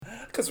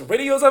Because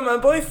radios are my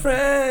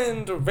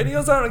boyfriend.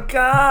 Radios are a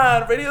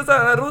god. Radios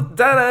are a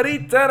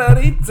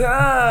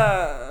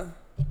da-da-dee-da-da-dee-da.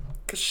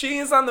 Because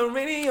she's on the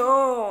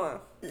radio.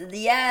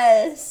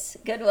 Yes.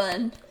 Good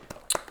one.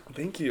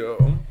 Thank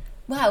you.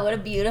 Wow, what a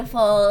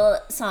beautiful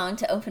song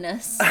to open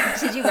us.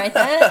 Did you write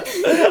that?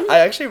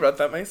 I actually wrote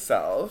that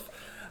myself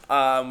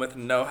with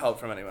no help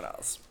from anyone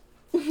else.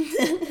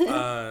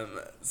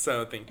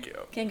 So thank you.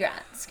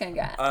 Congrats.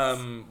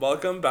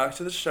 Welcome back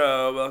to the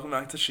show. Welcome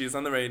back to She's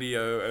on the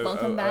Radio.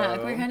 Welcome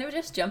back. We're kind of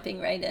just jumping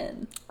right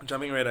in.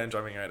 Jumping right in.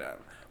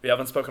 We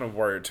haven't spoken a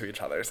word to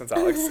each other since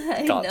Alex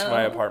got to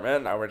my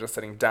apartment. Now we're just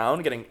sitting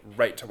down, getting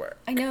right to work.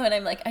 I know, and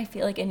I'm like, I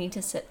feel like I need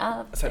to sit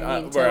up.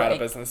 We're at a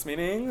business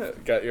meeting.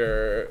 Get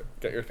your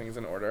things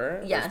in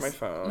order. Yes. Where's my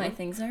phone? My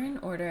things are in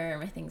order.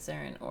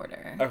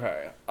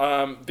 Okay.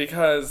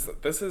 Because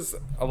this is,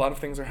 a lot of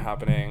things are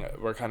happening.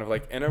 We're kind of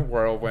like in a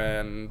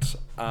whirlwind.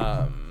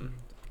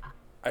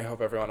 I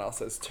hope everyone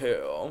else is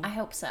too. I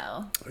hope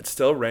so. It's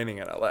still raining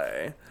in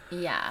LA.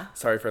 Yeah.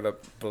 Sorry for the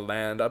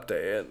bland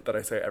update that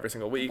I say every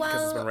single week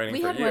because it's been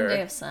raining for a year. We had 1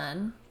 day of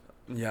sun.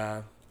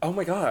 Yeah. Oh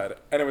my god.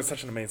 And it was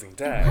such an amazing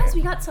day. It was.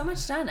 We got so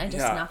much done. I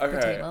just knocked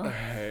the table.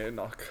 Okay.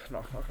 Knock.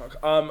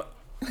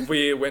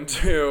 We went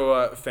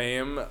to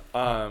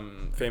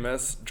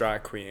famous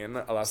drag queen,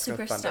 Alaska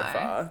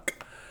Thunderfuck.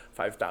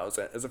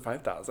 5,000. Is it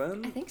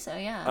 5,000? I think so,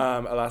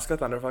 yeah. Alaska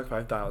Thunderfuck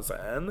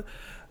 5,000.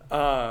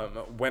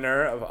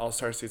 Winner of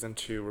All-Star Season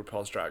 2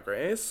 RuPaul's Drag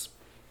Race.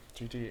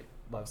 Gigi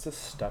loves to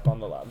step on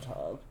the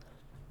laptop.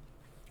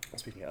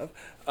 Speaking of.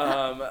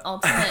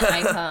 Ultimate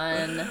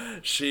icon.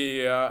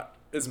 She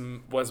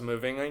was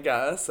moving, I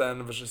guess,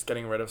 and was just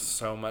getting rid of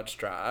so much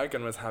drag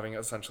and was having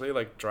essentially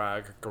like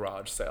drag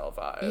garage sale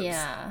vibes.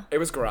 Yeah. It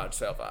was garage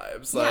sale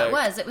vibes. Yeah, it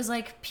was. It was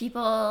like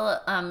people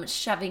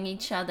shoving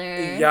each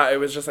other. Yeah, it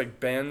was just like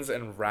bins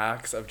and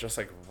racks of just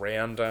like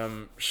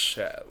random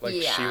shit. Like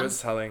she was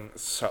selling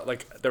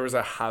there was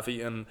a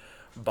half-eaten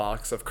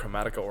box of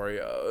Chromatica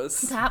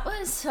Oreos. That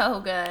was so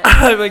good.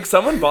 I'm like,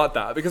 someone bought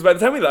that because by the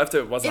time we left,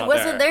 it wasn't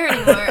there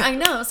anymore. I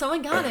know,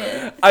 someone got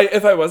it.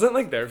 If I wasn't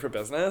like there for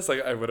business,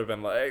 like I would have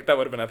been like, that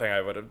would have been a thing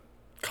I would have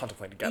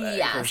contemplated getting.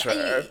 Yes, for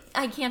sure.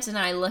 I can't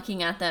deny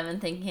looking at them and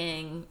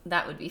thinking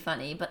that would be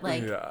funny, but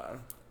like, yeah,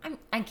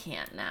 I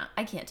can't now.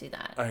 I can't do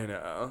that. I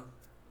know,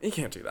 you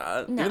can't do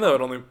that. No. Even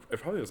though it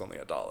probably was only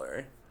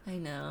 $1. I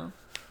know.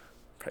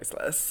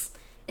 Priceless.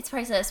 It's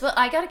priceless. Well,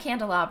 I got a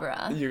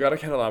candelabra. You got a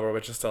candelabra,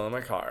 which is still in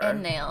my car.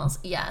 And nails.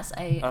 Yes,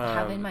 I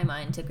have in my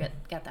mind to get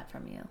that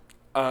from you.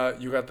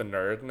 You got the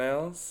nerd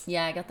nails?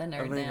 Yeah, I got the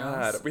nerd nails. Oh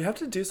my god. We have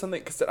to do something,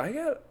 because did I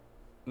get...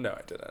 No,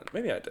 I didn't.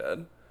 Maybe I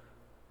did.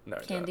 No,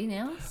 I Candy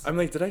didn't. nails? I'm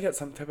like, did I get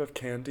some type of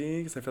candy?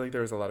 Because I feel like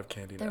there was a lot of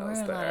candy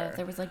nails there.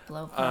 There was like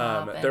blow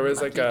pop and there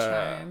was Lucky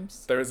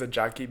Charms. There was a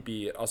Jackie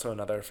Beat, also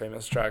another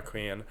famous drag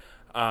queen.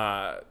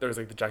 There was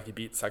like the Jackie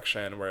Beat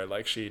section where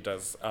like she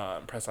does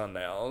press-on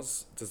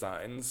nails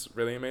designs,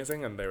 really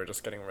amazing, and they were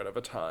just getting rid of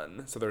a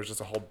ton. So there was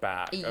just a whole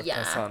bag of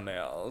press-on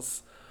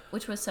nails,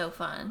 which was so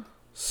fun.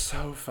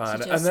 So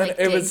fun, and then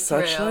it was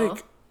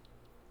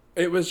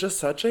just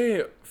such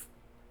a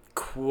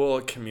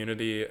cool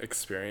community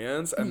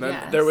experience. And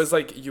then there was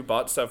like, you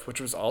bought stuff which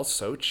was all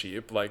so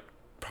cheap, like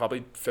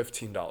probably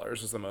 $15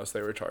 was the most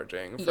they were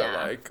charging for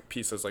like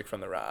pieces like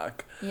from the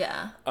rack.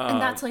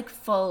 And that's like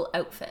full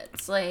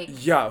outfits, like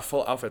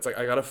full outfits. Like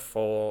I got a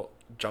full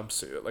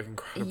jumpsuit, like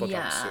incredible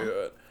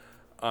jumpsuit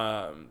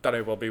that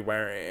I will be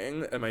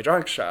wearing in my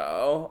drag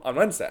show on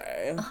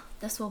Wednesday.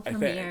 This will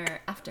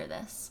premiere after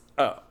this.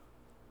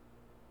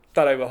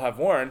 That I will have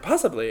worn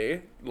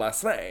possibly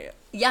last night.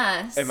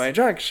 Yes. In my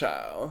drag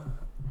show.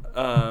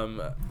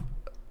 So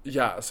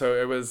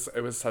it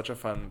was such a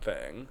fun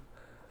thing.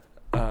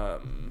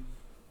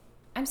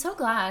 I'm so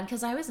glad,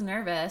 because I was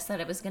nervous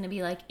that it was going to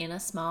be like in a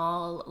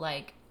small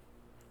like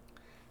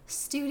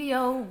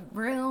studio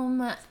room,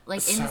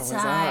 like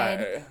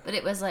inside, but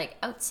it was like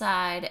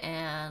outside,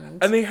 and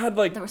they had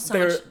like there was so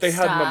they much had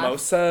stuff.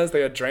 Mimosas,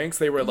 they had drinks,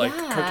 they were like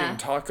cooking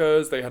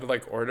tacos, they had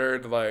like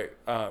ordered like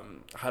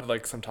had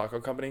like some taco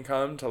company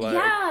come to like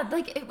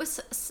like it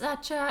was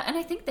such a, and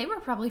I think they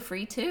were probably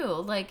free too,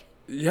 like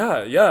the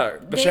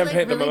champagne,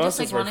 really the mimosas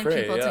just, like, were wanted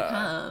free. People to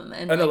come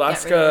and like,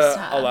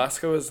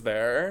 Alaska was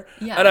there.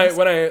 And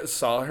when I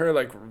saw her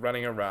like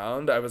running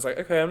around, I was like,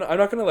 okay, I'm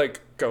not gonna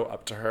like go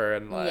up to her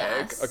and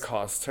like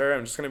accost her.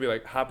 I'm just gonna be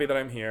like happy that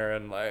I'm here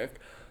and like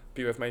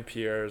be with my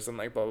peers and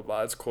like blah blah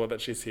blah. It's cool that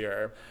she's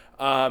here.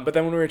 But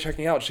then when we were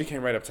checking out, she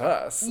came right up to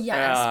us.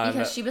 Yes,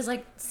 because she was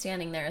like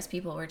standing there as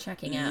people were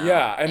checking out.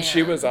 Yeah, and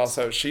she was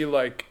also, she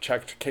like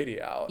checked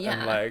Katie out.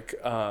 And like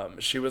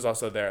she was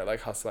also there like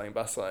hustling,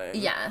 bustling.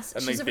 Yes,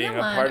 and she's like a being real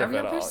a part one, of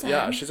it all.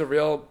 Yeah, she's a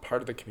real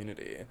part of the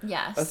community.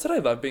 Yes. That's what I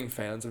love being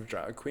fans of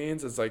drag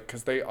queens, is like,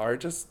 because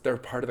they're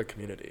part of the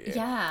community.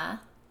 Yeah.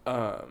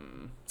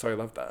 So I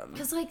love them.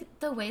 Because like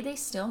the way they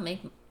still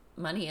make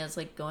money is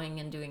like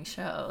going and doing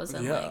shows,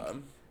 and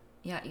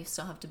you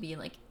still have to be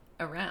like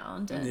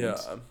around, and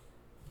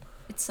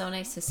it's so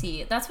nice to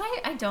see. That's why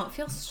I don't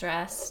feel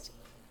stressed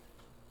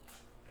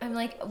I'm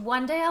like,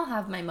 one day I'll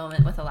have my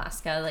moment with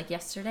Alaska. Like,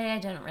 yesterday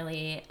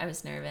I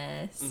was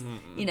nervous.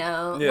 Mm-hmm. You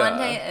know? Yeah. One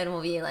day it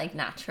will be, like,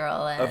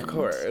 natural. And, of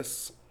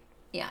course.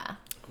 Yeah.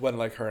 When,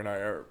 like, her and I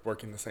are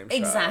working the same show.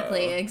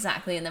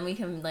 Exactly. And then we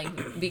can,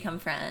 like, become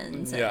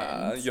friends.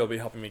 Yeah. You'll be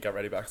helping me get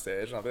ready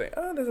backstage. And I'll be like,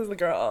 oh, this is the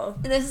girl.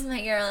 This is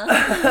my girl.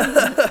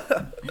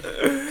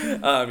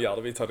 Yeah,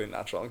 it'll be totally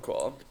natural and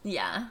cool.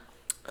 Yeah.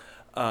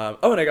 And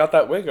I got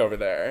that wig over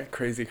there.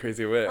 Crazy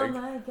wig. Oh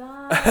my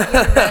god. You're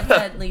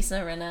redhead Lisa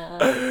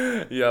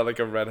Rinna. Yeah, like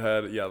a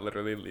redhead. Yeah,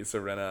 literally Lisa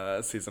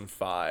Rinna, season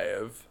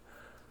 5.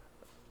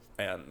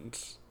 And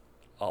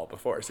all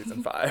before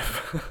season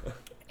 5.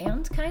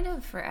 And kind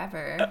of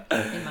forever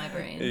in my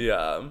brain.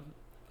 Yeah.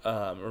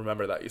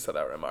 Remember that you said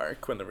that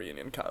remark when the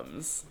reunion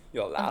comes.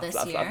 You'll laugh,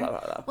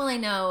 laugh. Well, I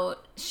know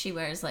she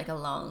wears like a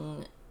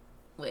long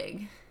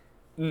wig.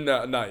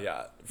 No, not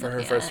yet. For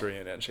her first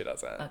reunion, she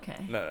doesn't.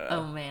 Okay. No.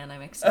 Oh man,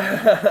 I'm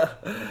excited.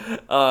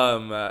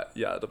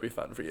 Yeah, it'll be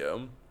fun for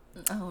you.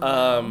 Oh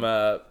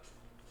no.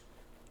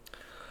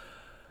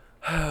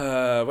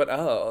 What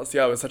else?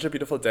 Yeah, it was such a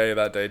beautiful day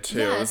that day too.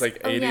 Yes. It was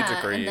like 80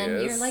 degrees. And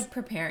then you're like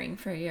preparing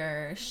for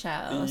your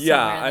show.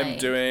 Yeah, I'm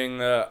doing.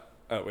 Oh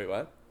wait,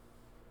 what?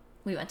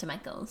 We went to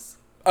Michael's.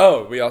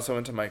 Oh, we also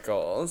went to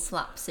Michael's.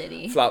 Flop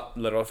City.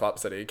 Little Flop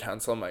City.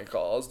 Cancel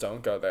Michael's.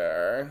 Don't go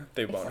there.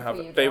 They won't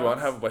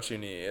have what you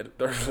need.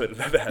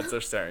 The heads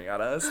are staring at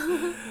us.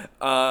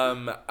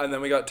 And then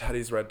we got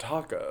Teddy's Red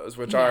Tacos,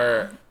 which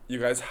are, you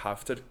guys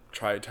have to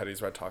try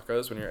Teddy's Red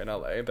Tacos when you're in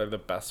LA. They're the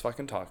best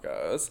fucking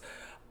tacos.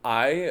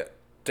 I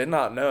did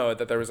not know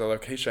that there was a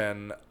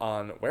location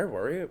on, where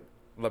were we?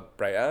 La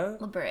Brea?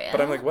 But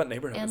I'm like, what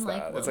neighborhood is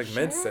that? It's like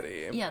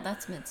Mid-City. Yeah,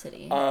 that's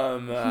Mid-City.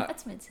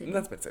 That's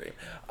Mid-City.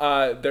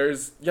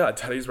 There's,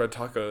 Teddy's Red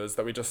Tacos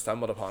that we just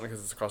stumbled upon because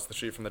it's across the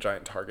street from the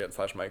giant Target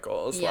 /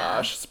 Michael's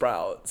 /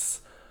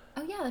 Sprouts.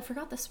 Oh, yeah, I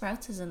forgot the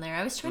Sprouts is in there.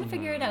 I was trying to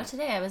figure it out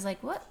today. I was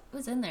like, what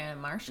was in there?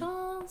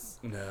 Marshalls?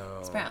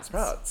 No.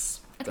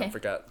 Sprouts. Okay.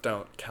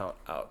 Don't count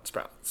out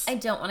Sprouts. I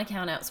don't want to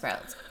count out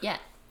Sprouts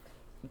yet.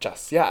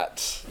 Just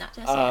yet. Not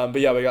just yet. But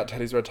yeah, we got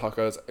Teddy's Red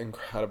Tacos.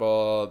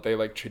 Incredible. They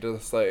like treated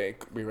us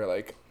like we were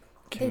like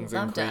kings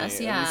and queens. They loved us.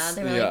 Yeah.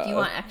 They were like, "Do you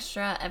want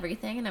extra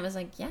everything?" And I was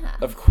like, "Yeah."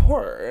 Of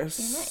course.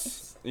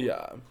 Nice.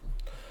 Yeah.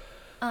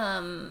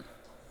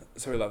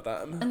 So we love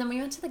them. And then we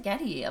went to the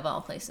Getty of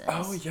all places.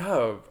 Oh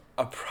yeah,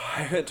 a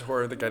private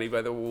tour of the Getty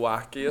by the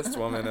wackiest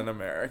woman in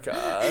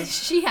America.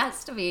 She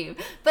has to be,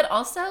 but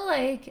also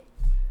like.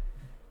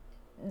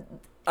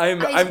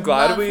 I'm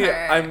glad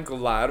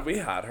we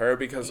had her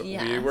because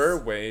we were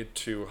way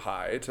too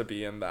high to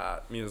be in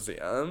that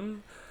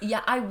museum.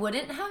 Yeah, I would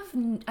have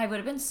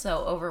been so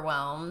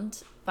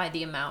overwhelmed by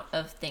the amount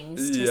of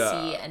things to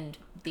see and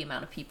the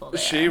amount of people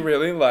there. She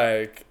really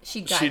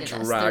she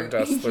dragged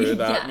us through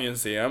that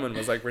museum and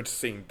was like, we're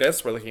seeing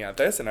this, we're looking at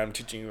this, and I'm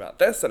teaching you about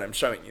this, and I'm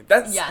showing you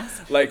this.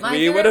 Yes. Like, my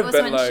we would have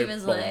been when like, she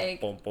was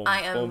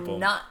I am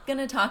not going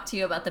to talk to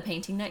you about the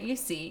painting that you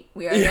see.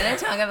 We are going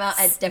to talk about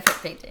a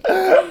different painting.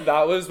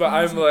 That was what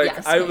I'm like,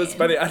 yes, I was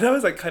funny, and I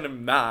was like kind of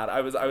mad.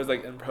 I was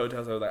like in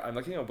protest. I was like, I'm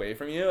looking away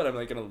from you, and I'm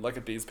like going to look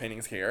at these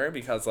paintings here,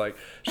 because like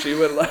she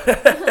would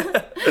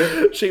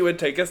she would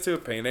take us to a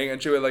painting,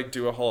 and she would like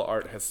do a whole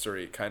art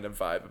history kind of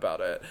vibe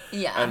about it.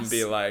 Yes. And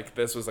be like,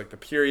 this was like the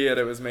period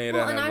it was made in.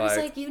 And I was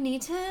like, you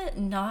need to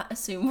not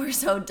assume we're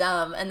so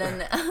dumb. And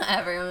then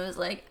everyone was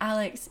like,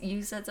 Alex,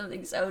 you said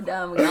something so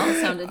dumb. We all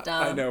sounded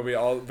dumb. I know,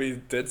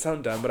 we did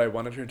sound dumb, but I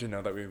wanted her to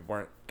know that we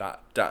weren't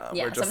that dumb.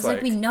 Yeah, so I was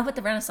like, we know what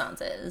the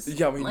Renaissance is.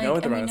 Yeah, we know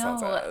what the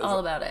Renaissance is. All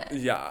about it.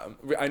 Yeah,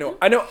 I know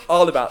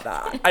all about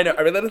that. I know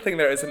every little thing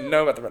there is to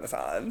know about the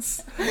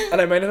Renaissance. And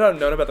I might not have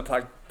known about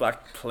the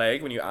Black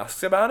Plague when you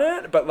asked about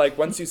it, but like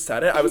once you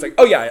said it, I was like,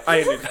 oh yeah,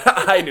 I knew that.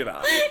 I knew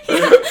that. Yeah,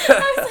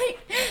 I was like,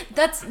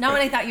 that's not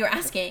what I thought you were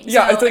asking.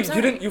 Yeah, so, it's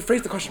like you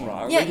phrased the question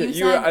wrong. Yeah,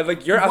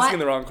 like, you're asking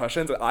the wrong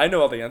questions. I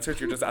know all the answers.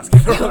 You're just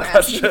asking the wrong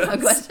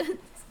questions.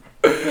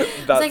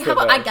 It's like, how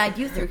about I guide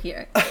you through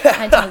here?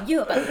 I tell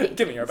you about things.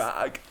 Give me your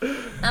bag.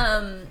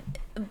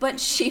 But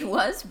she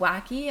was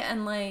wacky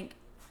and like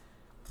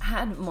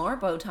had more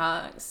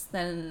Botox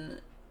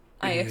than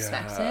I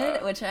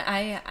expected, which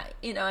I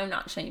I'm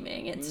not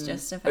shaming. It's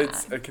just a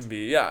fact. It can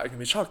be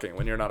shocking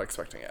when you're not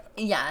expecting it.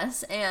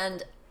 Yes,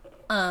 and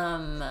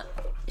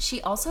she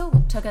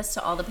also took us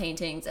to all the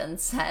paintings and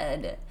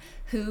said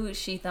who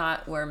she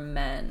thought were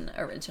men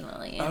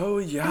originally. Oh,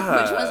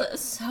 yeah. Which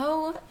was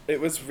so... It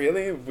was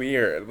really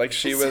weird. Like,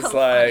 she was so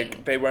like,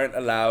 funny. they weren't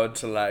allowed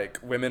to, like,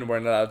 women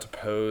weren't allowed to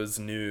pose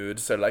nude,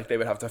 so, like, they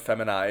would have to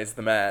feminize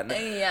the men.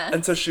 Yeah.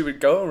 And so she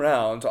would go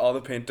around to all the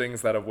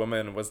paintings that a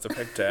woman was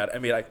depicted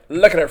and be like,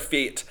 look at her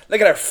feet,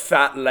 look at her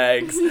fat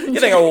legs. You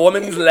think a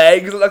woman's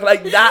legs look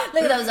like that?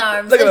 Look at those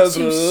arms. Look at those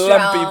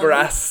lumpy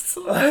breasts.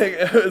 Like,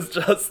 it was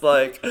just,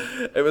 like,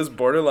 it was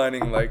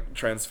borderlining, like,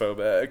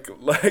 transphobic,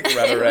 like,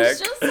 rhetoric.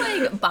 just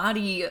like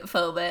body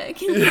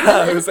phobic.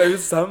 Yeah, it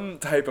was some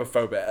type of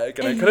phobic,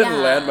 and I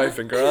couldn't land my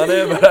finger on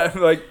it, but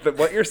I'm like,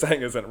 what you're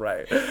saying isn't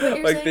right. What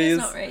you're saying is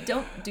not right.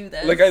 Don't do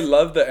this. Like, I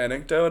love the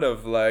anecdote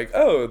of like,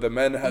 oh, the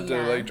men had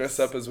to like dress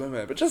up as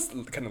women, but just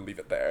kind of leave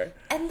it there.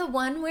 And the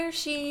one where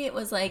she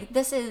was like,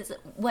 this is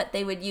what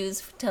they would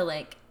use to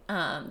like,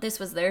 this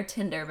was their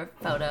Tinder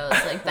photos,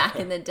 like, back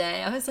in the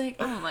day. I was like,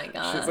 oh, my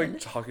God. She's, like,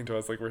 talking to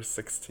us like we're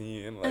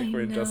 16. Like,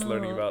 we're just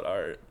learning about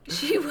art.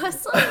 She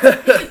was, like,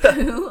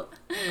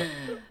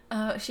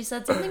 she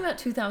said something about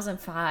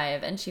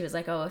 2005, and she was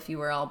like, oh, if you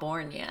were all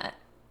born yet.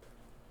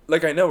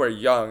 Like, I know we're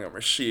young and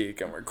we're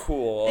chic and we're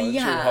cool. And she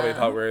probably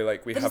thought we're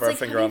like, we have our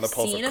finger on the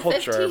pulse of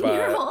culture.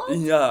 But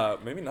yeah,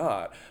 maybe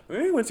not.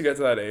 Maybe once you get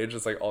to that age,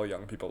 it's like all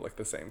young people look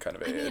the same kind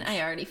of age. I mean,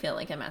 I already feel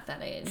like I'm at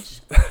that age.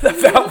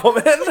 That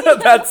woman,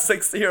 that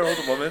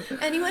 60-year-old woman.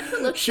 Anyone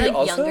who looks like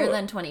also, younger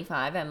than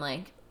 25, I'm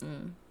like,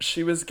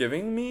 She was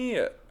giving me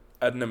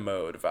Edna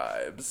Mode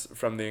vibes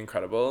from The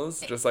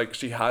Incredibles. Just like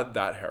she had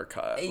that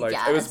haircut. Like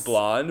it was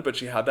blonde, but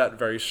she had that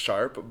very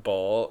sharp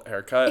bowl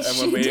haircut. And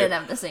when we did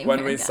have the same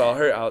haircut. We saw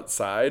her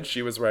outside,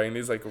 she was wearing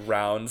these like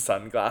round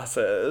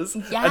sunglasses.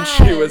 Yes. And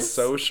she was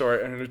so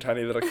short in her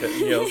tiny little kitten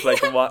heels,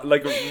 like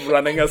like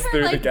running us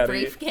through the Getty.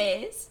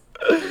 Briefcase.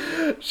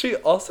 She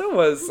also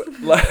was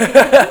like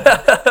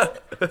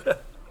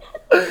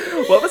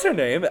what was her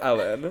name?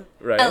 Ellen,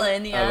 right?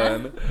 Ellen,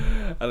 yeah.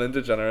 Ellen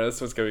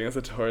DeGeneres was giving us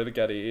a tour of the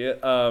Getty.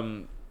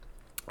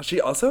 She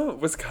also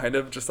was kind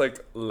of just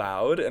like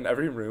loud in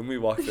every room we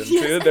walked into.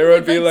 Yes, there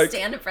would be like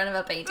stand in front of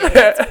a painting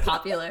that's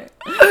popular,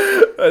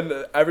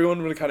 and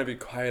everyone would kind of be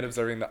quiet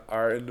observing the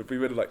art, and we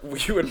would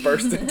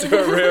burst into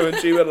a room, and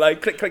she would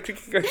like click click click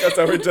click us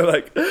over to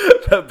like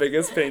the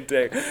biggest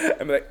painting,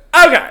 and be like,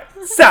 okay,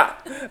 so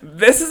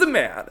this is a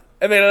man.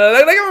 And they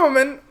look like a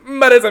woman,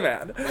 but it's a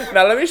man.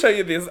 Now let me show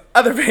you this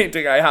other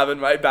painting I have in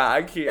my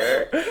bag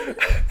here. It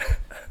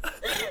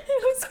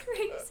was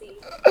crazy.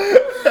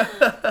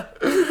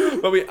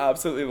 But we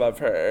absolutely love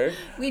her.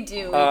 We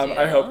do.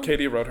 I hope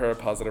Katie wrote her a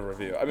positive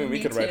review. I mean, we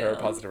could write her a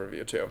positive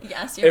review too.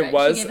 Yes, you're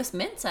right. She gave us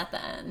mints at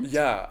the end.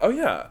 Yeah. Oh,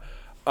 yeah.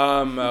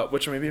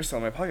 Which maybe you're still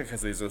in my pocket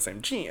because these are the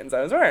same jeans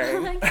I was wearing.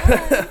 Oh my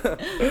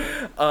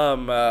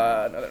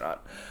God. No, they're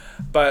not.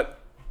 But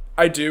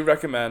I do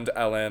recommend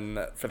Ellen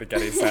for the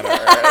Getty Center.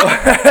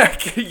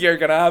 You're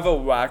going to have a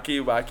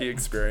wacky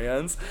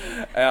experience.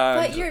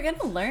 But you're going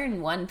to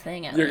learn one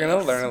thing at least. You're going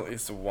to learn at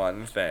least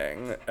one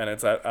thing, and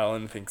it's that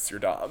Ellen thinks you're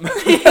dumb.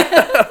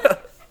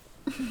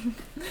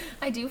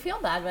 I do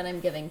feel bad when I'm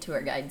giving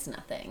tour guides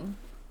nothing.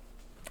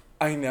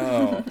 I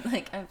know.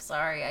 Like, I'm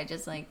sorry. I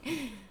just like...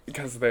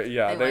 Because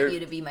I want you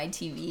to be my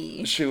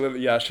TV.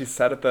 She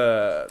said at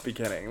the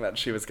beginning that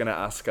she was going to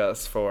ask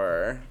us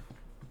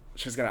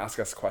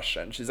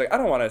questions. She's like, I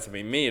don't want it to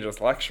be me just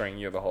lecturing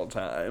you the whole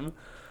time.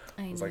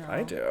 I was like,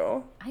 I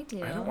do. I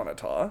don't want to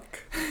talk.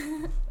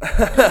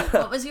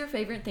 What was your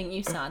favorite thing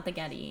you saw at the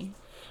Getty?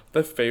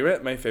 My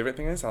favorite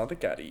thing I saw at the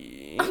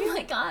Getty. Oh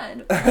my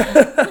God.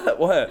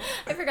 What?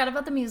 I forgot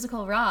about the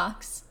musical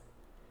Rocks.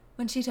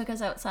 When she took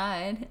us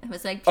outside, it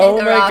was like, oh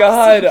my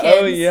God,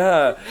 oh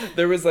yeah.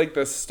 There was like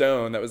this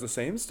stone that was the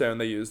same stone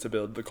they used to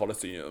build the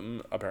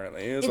Colosseum,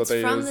 apparently. It's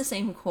from the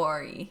same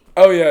quarry.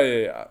 Oh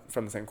yeah.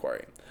 From the same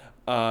quarry.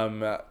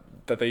 That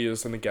they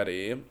used in the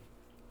Getty.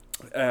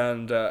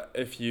 And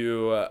if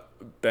you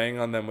bang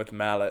on them with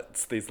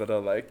mallets, these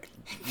little like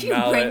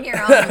bring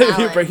your own mallets.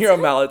 You bring your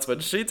own mallets,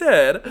 which she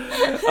did.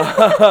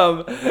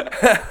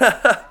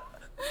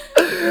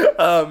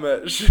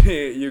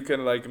 You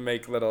can like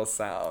make little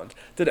sound.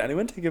 Did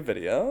anyone take a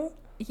video?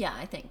 Yeah,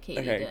 I think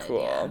Katie did. Okay,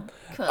 cool. Yeah.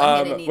 Cool.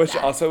 I'm gonna need which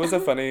that. Also was a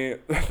funny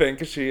thing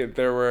because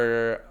there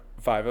were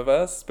 5 of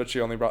us, but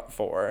she only brought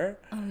 4.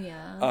 Oh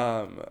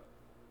yeah.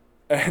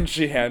 And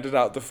she handed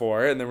out the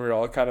 4, and then we were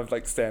all kind of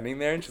like standing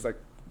there, and she's like,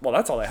 well,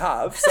 that's all I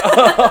have. So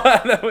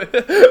and then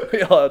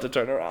we all had to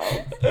turn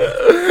around.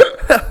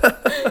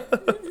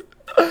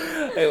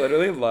 I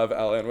literally love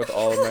Ellen with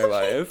all of my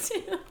life.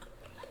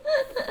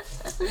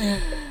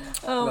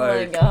 Oh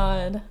my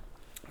God.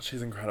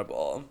 She's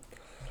incredible.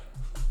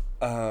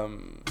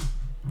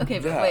 Okay,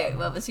 but wait,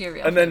 what was your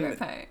favorite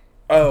part?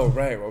 Oh,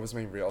 right. What was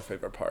my real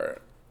favorite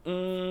part?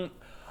 I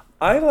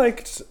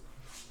liked,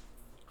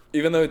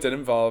 even though it did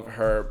involve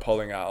her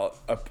pulling out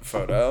a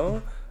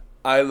photo,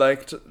 I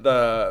liked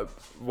that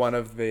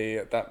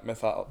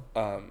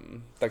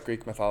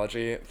Greek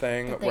mythology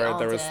thing where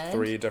there was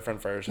 3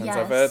 different versions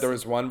of it. There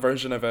was one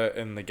version of it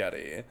in the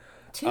Getty.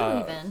 2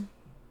 even.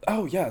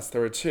 Oh, yes,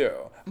 there were 2.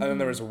 And then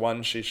there was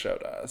one she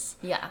showed us.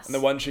 Yes. And the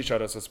one she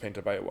showed us was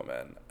painted by a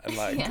woman. And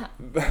like... Yeah.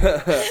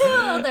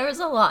 There was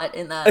a lot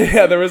in that.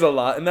 Yeah, there was a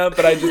lot in that,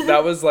 but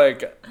that was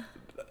like...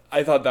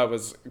 I thought that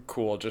was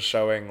cool, just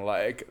showing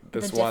like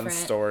this one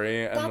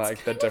story and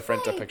like the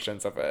different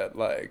depictions of it.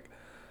 Like,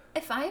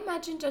 if I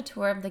imagined a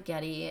tour of the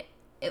Getty,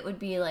 it would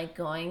be like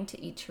going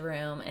to each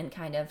room and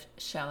kind of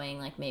showing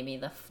like maybe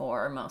the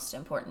 4 most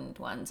important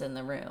ones in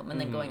the room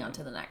and then going on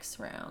to the next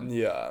room.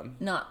 Yeah.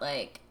 Not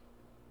like,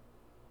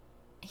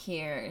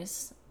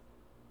 here's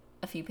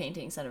a few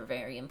paintings that are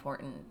very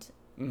important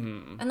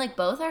Mm-hmm. And, like,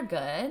 both are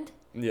good.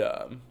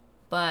 Yeah.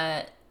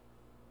 But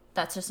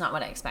that's just not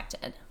what I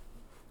expected.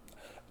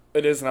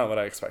 It is not what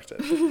I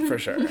expected, for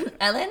sure.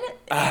 Ellen,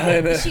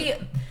 she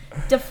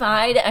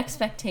defied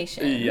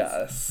expectations.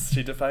 Yes,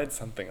 she defied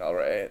something, all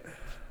right.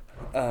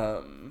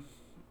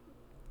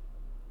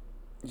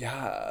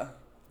 Yeah.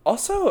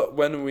 Also,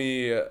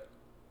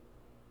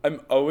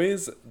 I'm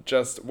always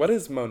just, what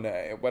is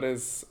Monet? What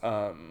is,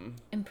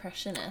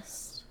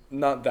 Impressionist.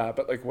 Not that,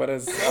 but, like, what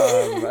is,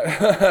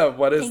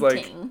 what is,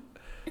 Painting.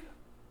 like,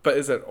 but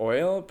is it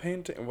oil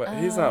painting? What?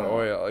 He's not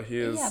oil. He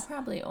is. Yeah,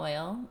 probably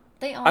oil.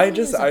 They all I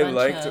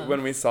liked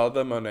when we saw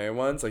the Monet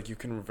ones, like, you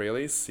can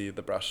really see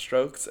the brush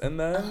strokes in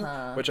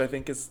them, which I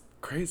think is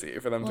crazy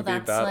for them to be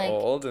that like,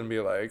 old and be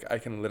like, I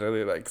can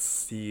literally, like,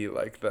 see,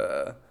 like,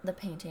 the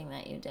painting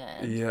that you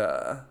did.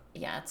 Yeah.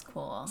 Yeah, it's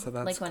cool. So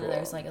that's like when cool.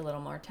 there's, like, a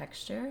little more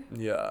texture.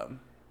 Yeah.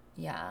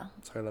 Yeah.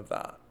 So I love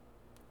that.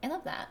 I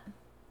love that.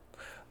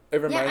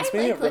 It reminds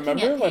me,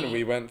 remember when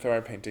we went through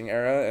our painting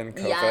era in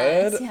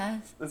COVID?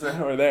 Yes. That's when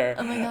we were there.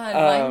 Oh my god,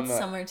 mine's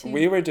summer too.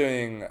 We were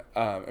doing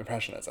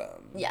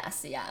Impressionism.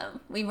 Yes, yeah,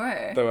 we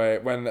were. The way,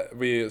 when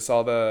we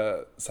saw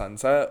the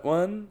sunset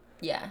one.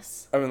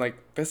 Yes. I mean, like,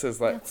 this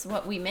is like... That's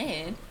what we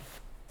made.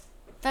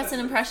 That's an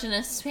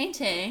Impressionist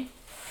painting.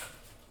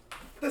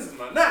 This is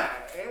Monet.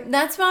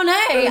 That's Monet.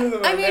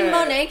 I mean,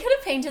 Monet could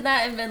have painted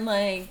that and been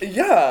like...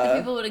 Yeah.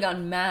 People would have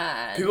gone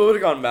mad. People would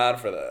have gone mad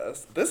for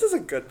this. This is a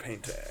good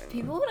painting.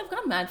 People would have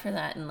gone mad for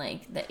that in,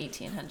 like, the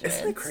 1800s.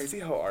 Isn't it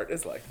crazy how art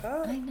is like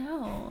that? I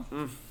know.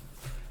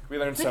 We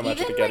learned so much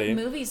at the Getty. Even,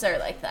 like, movies are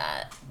like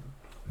that.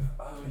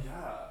 Oh,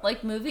 yeah.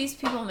 Like, movies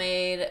people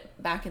made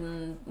back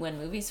in when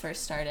movies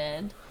first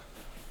started...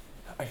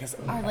 I guess...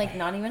 Are, like,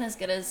 not even as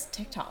good as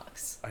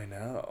TikToks. I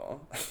know.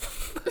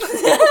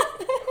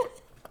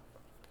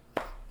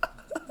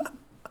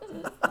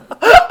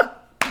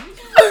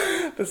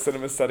 The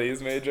cinema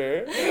studies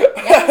major.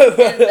 Yes,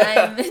 and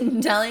I've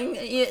been telling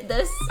you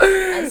this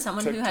as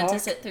someone who had to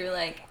sit through,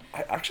 like,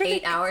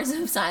 8 hours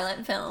of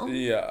silent film.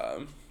 Yeah.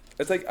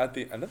 It's like, at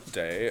the end of the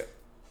day,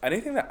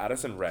 anything that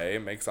Addison Rae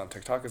makes on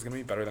TikTok is gonna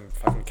be better than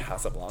fucking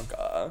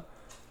Casablanca.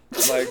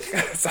 Like,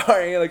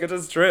 sorry, like, it's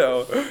just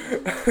true.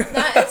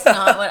 That is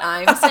not what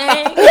I'm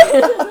saying.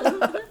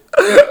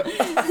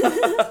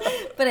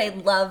 But I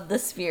love the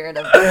spirit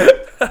of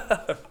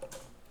it.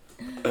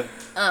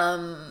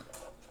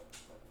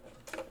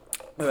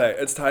 Okay,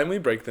 it's time we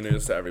break the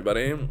news to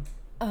everybody.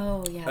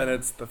 Oh, yeah. And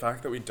it's the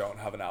fact that we don't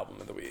have an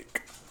album of the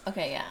week.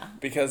 Okay, yeah.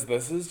 Because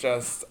this is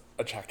just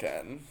a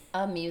check-in.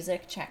 A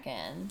music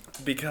check-in.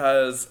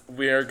 Because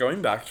we're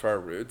going back to our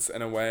roots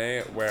in a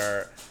way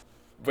where,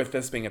 with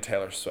this being a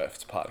Taylor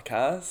Swift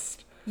podcast...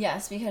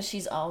 Yes, because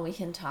she's all we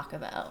can talk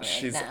about now.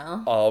 She's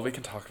all we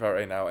can talk about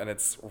right now, and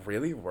it's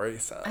really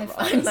worrisome, I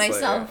find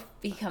myself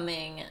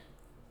becoming...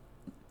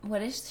 What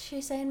did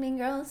she say in Mean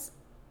Girls?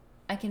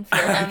 I can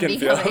feel them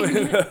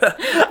becoming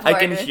I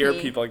can hear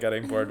people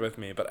getting bored with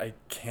me, but I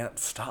can't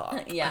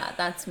stop. Yeah,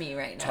 that's me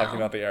right now. Talking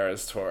about the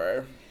Eras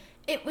tour.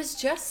 It was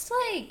just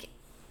like...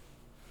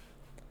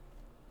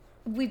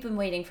 We've been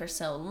waiting for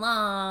so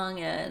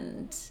long,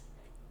 and...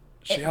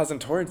 She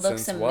hasn't toured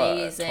since amazing, what?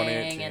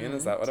 2018?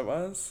 Is that what it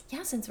was?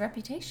 Yeah, since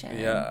Reputation.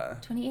 Yeah.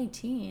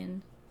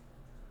 2018.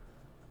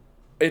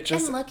 It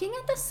just... And looking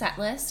at the set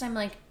list, I'm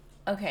like,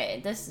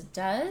 okay, this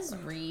does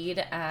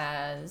read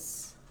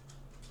as...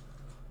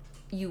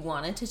 You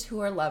wanted to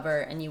tour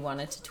Lover and you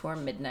wanted to tour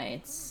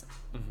Midnights.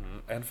 Mm-hmm.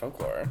 And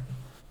Folklore.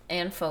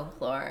 And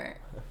Folklore.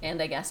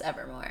 And I guess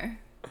Evermore.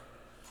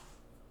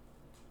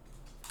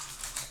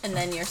 And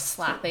then you're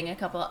slapping a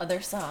couple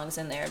other songs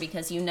in there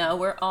because you know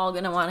we're all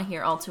going to want to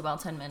hear All Too Well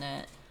 10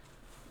 Minute.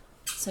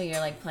 So you're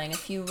like playing a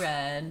few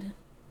Red.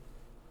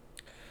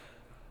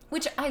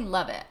 Which I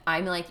love it.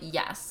 I'm like,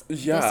 yes.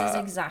 Yeah. This is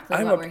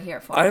exactly what we're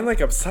here for. I'm like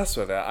obsessed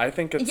with it. I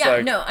think it's like...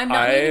 Yeah, no, I'm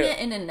not reading it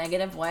in a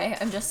negative way.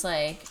 I'm just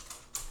like...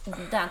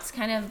 That's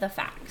kind of the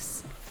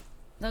facts.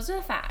 Those are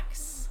the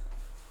facts.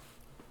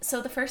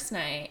 So the first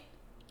night...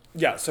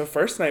 Yeah, so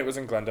first night was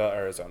in Glendale,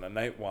 Arizona.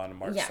 Night 1,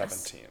 March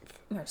 17th.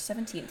 March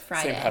 17th,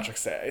 Friday. St.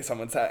 Patrick's Day, some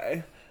would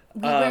say.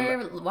 We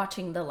were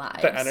watching the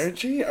lives. The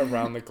energy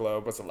around the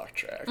globe was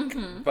electric.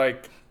 Mm-hmm.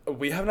 Like,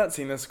 we have not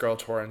seen this girl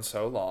tour in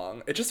so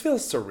long. It just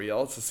feels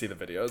surreal to see the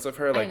videos of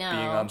her, like, being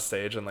on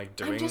stage and, like,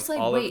 doing all of this. I'm just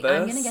like, wait,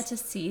 I'm going to get to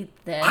see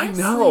this? I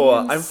know!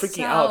 Like, I'm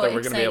freaking out that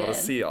we're going to be able to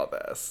see all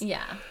this.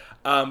 Yeah.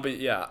 But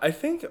yeah, I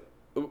think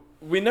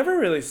we never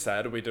really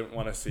said we didn't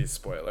want to see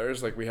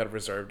spoilers. Like, we had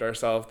reserved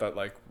ourselves that,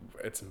 like,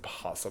 it's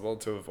impossible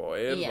to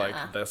avoid. Yeah.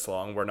 Like, this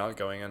long. We're not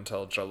going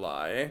until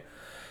July.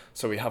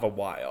 So we have a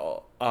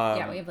while.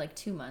 Yeah, we have, like,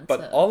 2 months.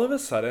 But all of a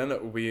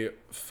sudden, we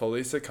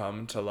fully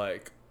succumbed to,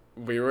 like,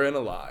 we were in a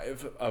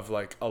live of,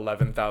 like,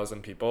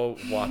 11,000 people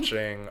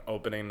watching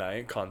opening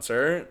night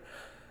concert.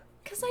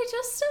 Because I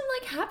just am,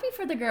 like, happy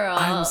for the girl.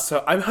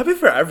 I'm happy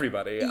for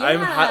everybody.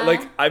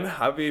 Yeah. I'm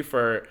happy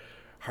for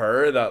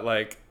her that,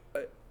 like,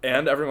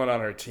 and everyone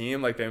on her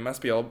team, like, they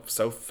must be all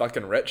so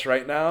fucking rich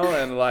right now,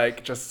 and,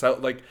 like, just so,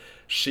 like,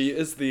 she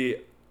is the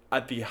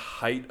at the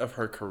height of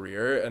her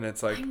career, and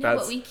it's like, I know,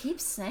 that's, but we keep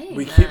saying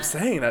keep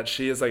saying that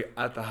she is like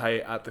at the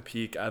height, at the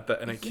peak,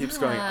 and it keeps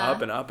going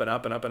up and up and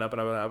up and up and up and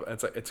up and up. And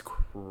it's like, it's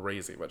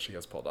crazy what she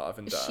has pulled off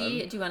and done.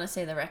 Do you want to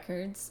say the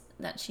records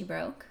that she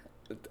broke?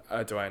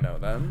 Do I know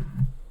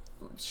them?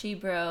 She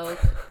broke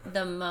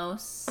the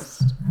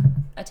most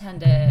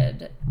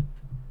attended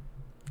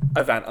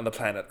event on the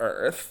planet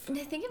Earth.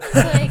 I think it was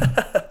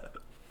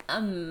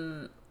like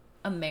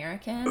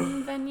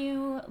American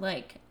venue,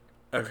 like.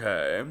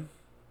 Okay.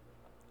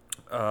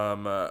 Let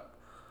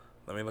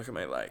me look at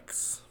my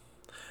likes.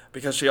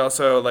 Because she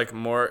also, like,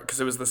 because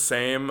it was the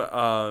same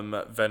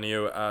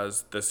venue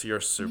as this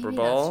year's Super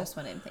Bowl. That's just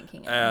what I'm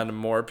thinking of. And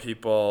more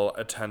people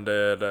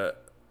attended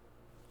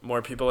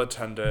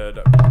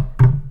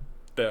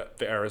the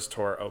Eras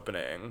Tour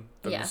opening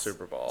than the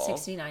Super Bowl.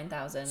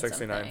 69,000.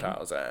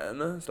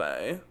 69,000.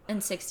 Slay.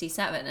 And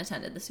 67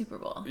 attended the Super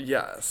Bowl.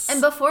 Yes. And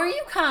before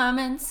you come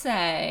and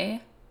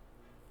say...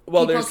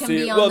 Well, there's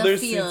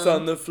seats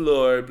on the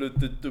floor, blah,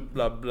 blah,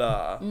 blah,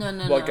 blah.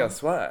 No. Well,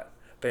 guess what?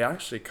 They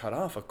actually cut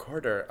off a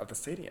quarter of the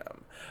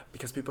stadium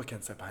because people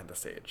can't sit behind the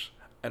stage.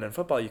 And in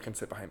football, you can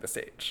sit behind the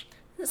stage.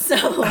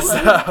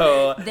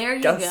 So there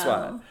you guess go.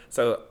 What?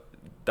 So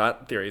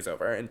that theory's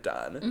over and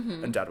done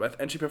and dead with.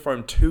 And she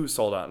performed 2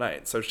 sold-out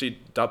nights. So she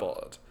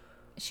doubled.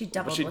 She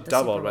doubled what the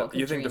Super Bowl could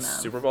You think the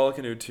Super Bowl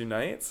can do 2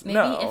 nights? Maybe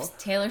if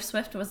Taylor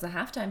Swift was the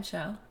halftime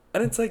show.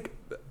 And it's like,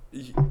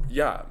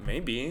 yeah,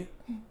 maybe.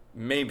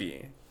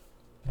 Maybe.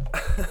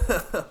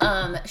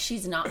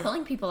 She's not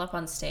pulling people up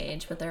on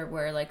stage, but there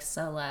were like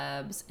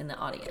celebs in the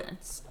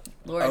audience.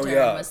 Laura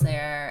Dern was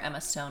there,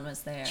 Emma Stone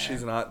was there.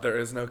 There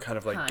is no kind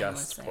of like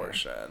guest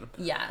portion.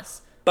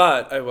 Yes.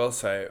 But I will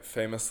say,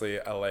 famously,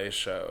 LA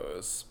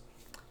shows.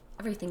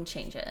 Everything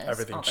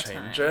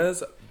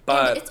changes.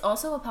 But and it's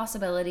also a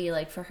possibility,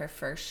 like, for her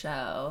first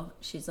show,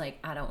 she's like,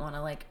 I don't want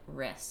to, like,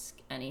 risk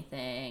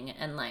anything.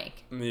 And,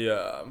 like,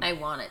 I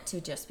want it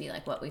to just be,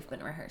 like, what we've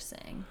been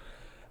rehearsing.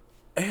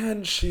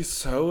 And she's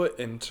so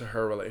into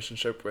her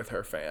relationship with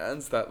her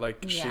fans that,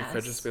 like, she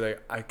could just be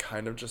like, I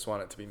kind of just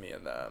want it to be me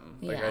and them.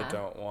 Like, I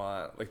don't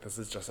want, like, this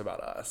is just about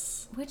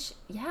us. Which,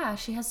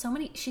 she has so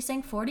many, she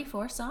sang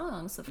 44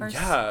 songs the first.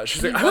 Yeah,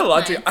 she's like, I have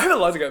a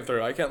lot to get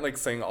through. I can't, like,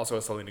 sing also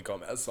a Selena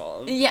Gomez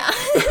song. Yeah.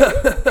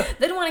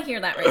 They don't want to hear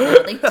that right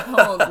now. They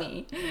told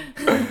me.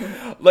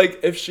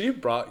 Like, if she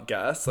brought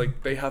guests,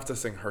 like, they have to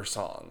sing her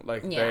song.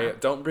 Like, they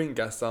don't bring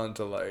guests on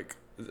to, like...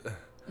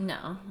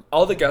 No.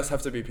 All the guests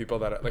have to be people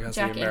that, like, has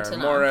to be Maren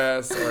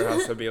Morris, or it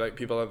has to be, like,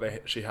 people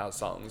that she has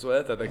songs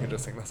with, that they can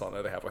just sing the song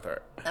that they have with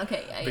her.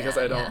 Okay, because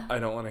I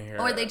don't want to hear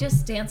Or they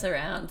just dance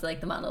around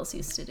like the models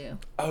used to do.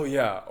 Oh,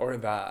 yeah, or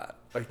that.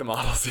 Like the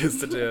models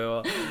used to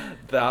do.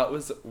 That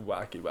was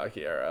wacky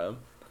era.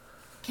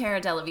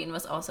 Cara Delevingne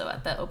was also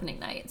at the opening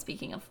night,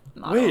 speaking of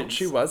models. Wait,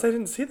 she was? I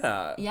didn't see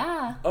that.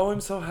 Yeah. Oh,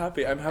 I'm so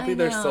happy. I'm happy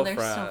they're still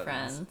friends.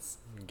 friends.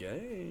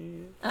 Gay.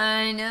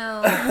 I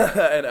know.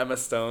 And Emma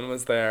Stone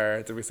was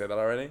there. Did we say that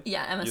already?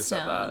 Yeah, Emma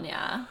Stone,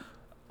 yeah.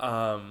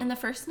 And the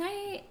first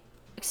night,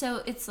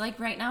 so it's like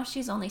right now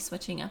she's only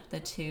switching up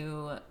the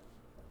 2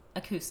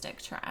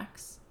 acoustic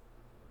tracks.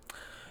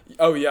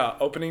 Oh, yeah.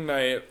 Opening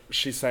night,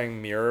 she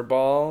sang Mirror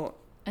Ball.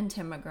 And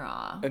Tim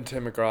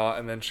McGraw.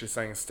 And then she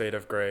sang State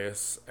of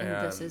Grace.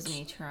 And This Is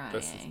Me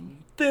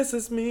Trying. This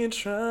is me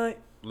trying.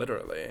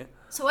 Literally.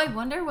 So I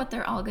wonder what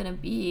they're all going to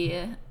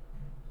be.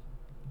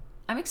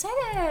 I'm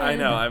excited. I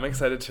know. I'm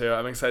excited too.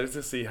 I'm excited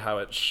to see how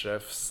it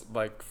shifts,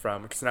 like,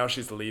 from, because now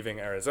she's leaving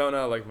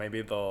Arizona, like,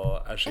 maybe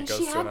they'll, as she goes to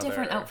another. And she had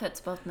different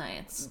outfits both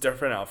nights.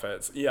 Different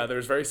outfits. Yeah,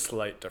 there's very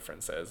slight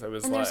differences. It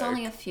was and there's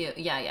only a few.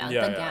 Yeah.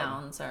 The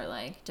gowns are,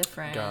 like,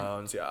 different.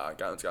 Gowns.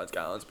 Beautiful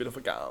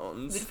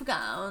gowns. Beautiful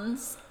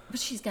gowns. But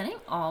she's getting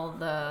all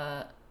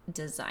the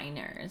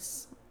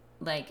designers.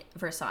 Like,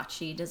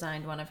 Versace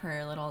designed one of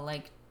her little,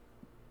 like,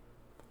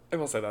 I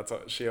will say that's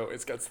what she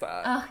always gets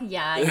that. Oh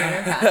yeah, your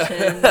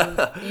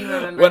fashion. You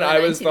remember when I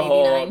was the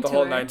whole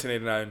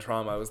 1989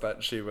 trauma was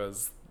that she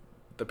was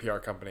the PR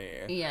company.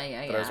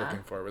 That I was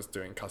working for was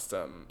doing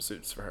custom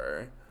suits for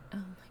her. Oh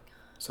my god.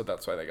 So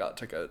that's why they got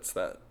tickets.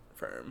 That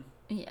firm.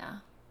 Yeah.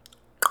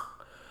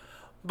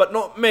 But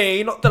not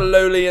me, not the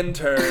lowly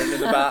intern in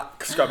the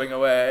back scrubbing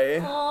away.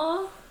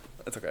 Aww.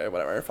 It's okay,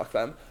 whatever. Fuck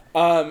them.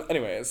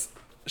 Anyways,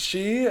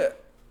 she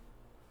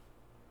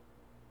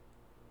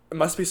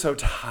must be so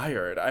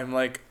tired. I'm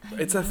like,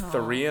 it's a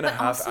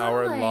 3.5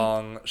 hour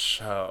long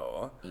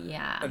show.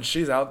 Yeah. And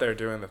she's out there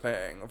doing the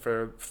thing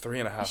for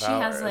 3.5 hours. She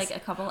has like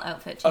a couple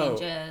outfit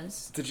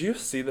changes. Did you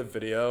see the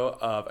video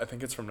of, I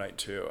think it's from night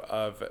 2,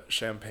 of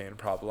Champagne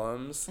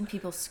Problems? And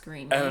people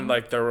screaming. And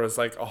like there was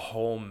like a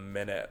whole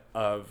minute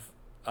of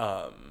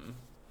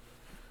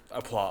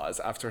applause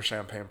after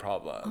Champagne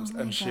Problems.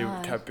 And she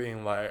kept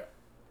being like,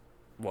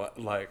 what?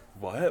 Like,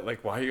 what?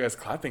 Like, why are you guys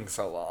clapping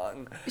so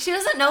long? She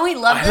doesn't know we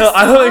love this song.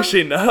 I don't think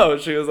she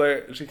knows. She was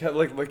like, she kept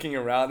like looking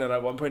around, and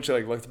at one point she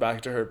like looked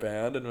back to her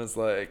band and was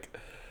like,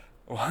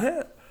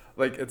 what?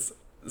 Like, it's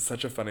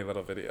Such a funny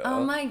little video.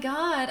 Oh my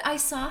god. I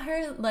saw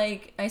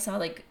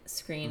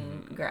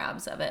screen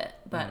grabs of it,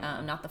 but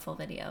not the full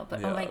video.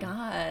 But oh my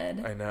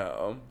god. I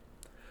know.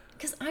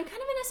 Because I'm kind of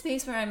in a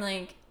space where I'm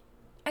like,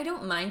 I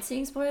don't mind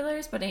seeing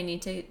spoilers, but I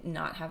need to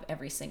not have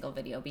every single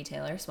video be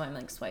Taylor, so I'm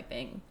like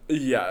swiping.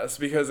 Yes,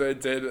 because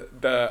it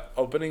did the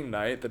opening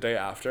night, the day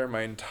after,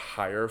 my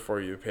entire For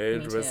You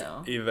page was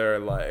either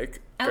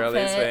like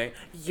girlies saying,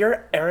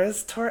 "Your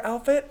Eras Tour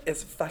outfit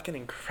is fucking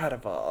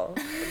incredible."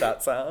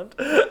 That sound.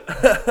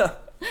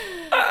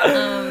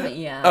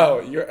 Yeah.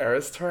 Oh, your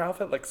Eras Tour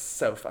outfit looks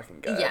so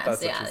fucking good. Yes,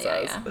 that's what she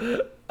says.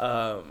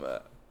 Yeah.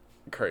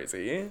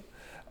 Crazy.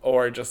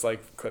 Or just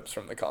like clips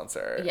from the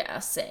concert. Yeah,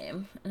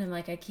 same. And I'm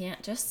like, I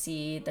can't just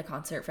see the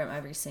concert from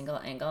every single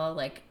angle.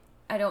 Like,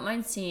 I don't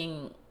mind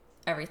seeing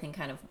everything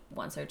kind of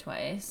once or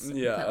twice.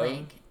 Yeah. But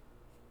like,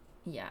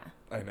 yeah.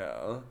 I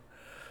know.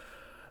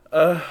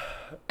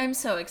 I'm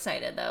so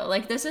excited though.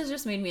 Like, this has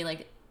just made me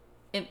like,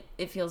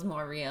 it feels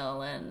more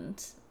real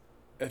and...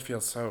 It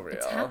feels so real.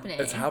 It's happening.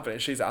 It's happening.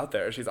 She's out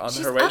there. She's on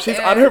her way. She's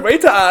on her way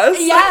to us.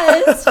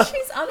 Yes,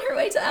 she's on her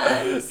way to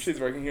us. She's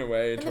working her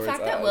way towards us. And the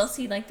fact that we'll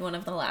see like one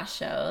of the last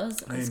shows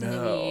is going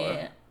to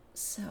be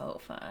so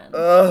fun.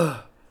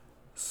 Ugh.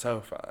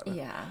 So fun.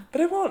 Yeah.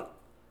 But it won't.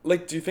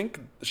 Like, do you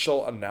think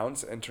she'll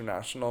announce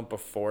international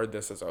before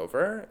this is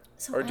over?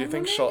 So or do you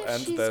think she'll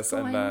end this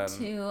and then...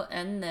 to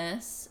end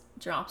this,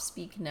 drop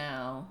Speak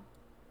Now.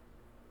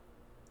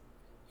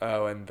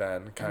 Oh, and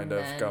then kind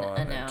of go on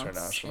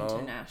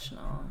international.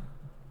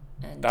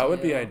 And that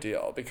would be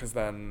ideal, because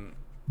then...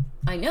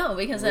 I know,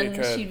 because then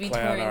she'd be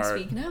touring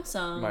Speak Now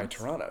songs. My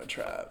Toronto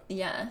trip.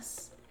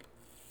 Yes.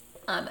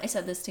 I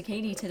said this to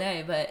Katie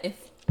today, but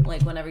if,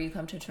 like, whenever you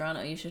come to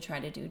Toronto, you should try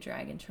to do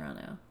drag in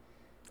Toronto.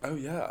 Oh,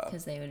 yeah.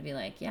 Because they would be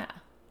like, yeah.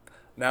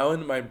 Now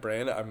in my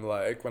brain, I'm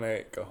like, when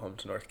I go home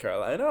to North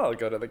Carolina, I'll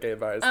go to the gay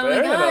bars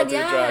there, and I'll do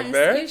drag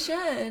there. You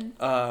should.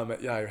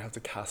 Yeah, I have to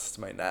cast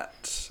my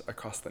net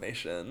across the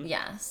nation.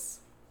 Yes.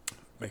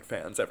 Make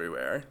fans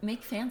everywhere.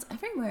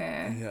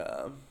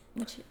 Yeah.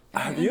 Which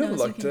have you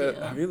looked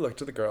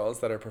at the girls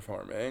that are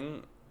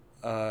performing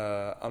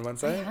on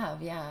Wednesday? I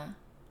have, yeah.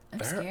 I'm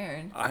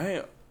scared.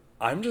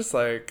 I'm just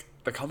like,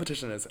 the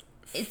competition is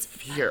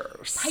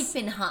fierce.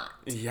 Piping hot.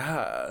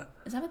 Yeah.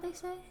 Is that what they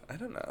say? I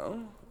don't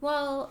know.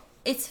 Well,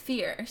 it's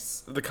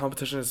fierce. The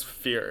competition is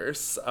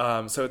fierce.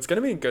 So it's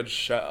gonna be a good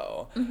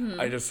show. Mm-hmm.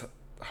 I just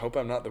hope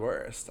I'm not the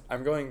worst.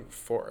 I'm going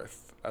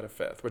 4th out of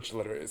 5th, which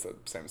literally is the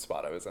same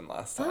spot I was in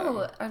last time.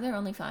 Oh, are there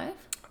only 5?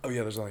 Oh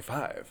yeah, there's only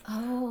 5.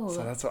 Oh.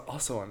 So that's what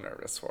also I'm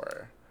nervous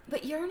for.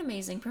 But you're an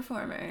amazing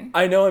performer.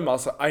 I know I'm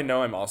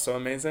also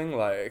amazing,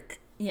 like...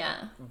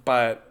 Yeah.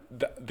 But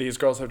these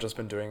girls have just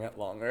been doing it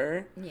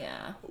longer.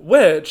 Yeah.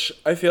 Which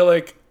I feel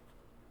like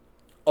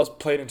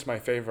played into my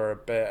favor a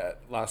bit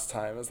last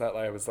time, is that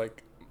I was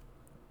like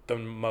the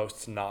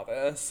most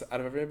novice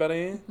out of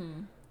everybody.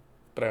 Mm-hmm.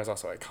 But I was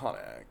also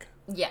iconic.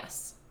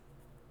 Yes.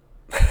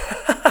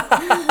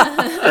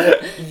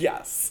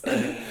 Yes.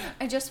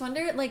 I just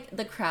wonder, like,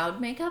 the crowd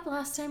makeup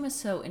last time was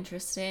so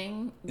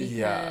interesting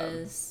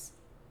because...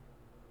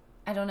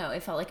 I don't know.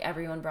 It felt like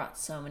everyone brought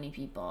so many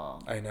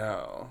people. I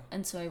know.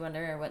 And so I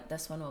wonder what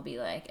this one will be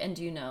like. And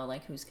do you know,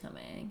 like, who's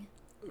coming?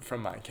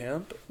 From my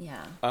camp?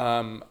 Yeah.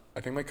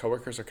 I think my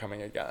coworkers are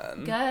coming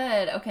again.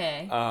 Good.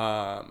 Okay.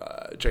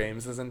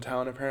 James is in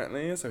town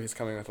apparently, so he's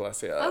coming with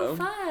Alessio. Oh,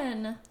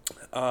 fun.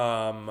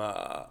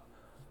 I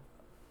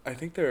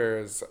think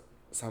there's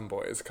some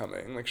boys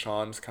coming. Like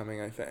Sean's coming,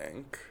 I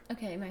think.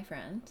 Okay, my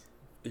friend.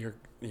 Your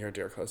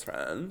dear close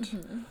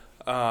friend.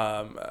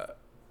 Mm-hmm.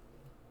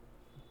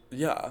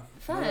 Yeah.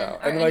 Fun. Yeah.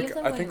 Are and any like of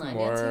them I think going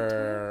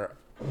more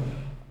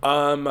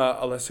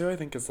Alessio I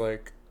think is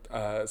like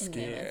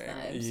skiing.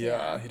 Vibes,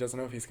 yeah, he doesn't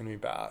know if he's gonna be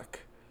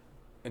back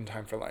in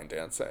time for line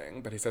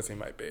dancing, but he says he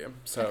might be.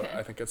 So okay.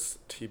 I think it's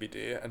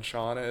TBD. And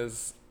Sean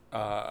is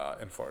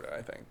in Florida,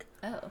 I think.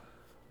 Oh.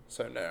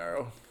 So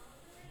no.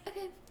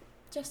 Okay.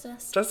 Just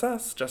us.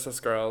 Just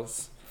us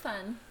girls.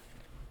 Fun.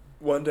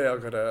 One day I'll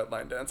go to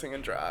line dancing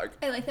and drag.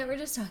 I like that we're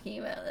just talking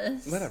about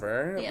this.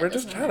 Whatever. Yeah, we're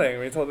just chatting.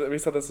 We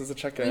said this was a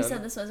check-in. We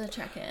said this was a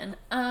check-in.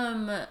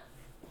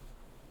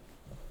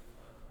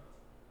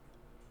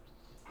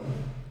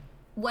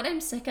 What I'm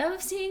sick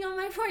of seeing on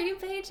my For You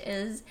page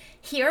is,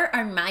 here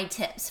are my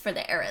tips for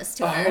the Eras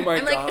Tour. Oh my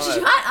God. I'm like,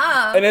 shut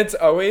up. And it's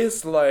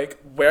always like,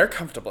 wear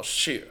comfortable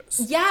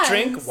shoes. Yes.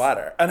 Drink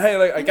water. And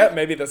I get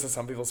maybe this is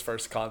some people's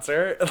first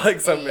concert.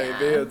 Like, so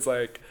maybe it's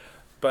like,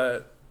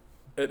 but...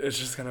 It's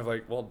just kind of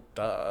like, well,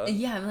 duh.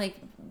 Yeah, I'm like,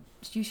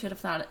 you should have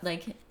thought,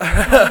 like,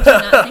 how did you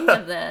not think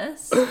of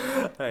this?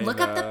 Look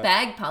up the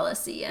bag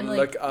policy. I'm like,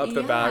 look up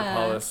the bag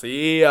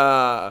policy.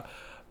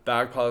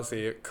 Bag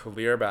policy,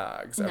 clear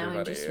bags, everybody. Now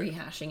I'm just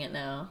rehashing it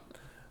now.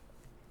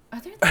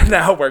 Are there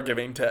now we're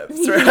giving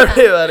tips for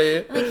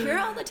everybody. Like, here are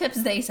all the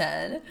tips they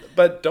said.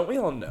 But don't we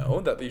all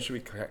know that you should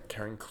be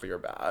carrying clear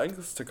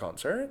bags to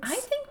concerts? I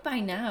think by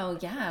now,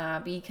 yeah,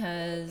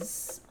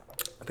 because...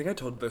 I think I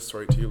told this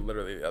story to you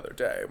literally the other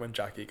day when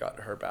Jackie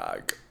got her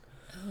bag.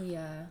 Oh,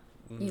 yeah.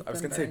 I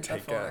was going to say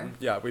taken. Before.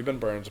 Yeah, we've been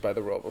burned by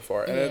the rule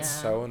before. And it's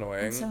so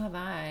annoying. And so have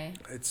I.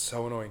 It's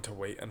so annoying to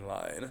wait in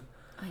line.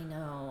 I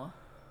know.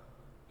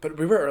 But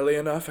we were early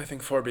enough, I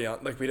think, for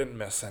Beyonce. Like, we didn't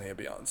miss any of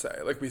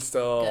Beyonce. Like, we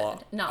still...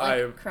 Good. Not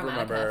like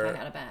Chromatica if I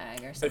had a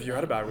bag or something. If you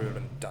had a bag, we would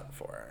have been done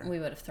for. We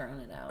would have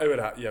thrown it out.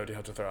 Would you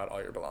have to throw out all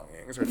your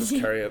belongings or just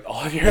carry it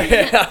all in your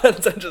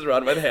hands and just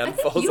run with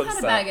handfuls of stuff. You had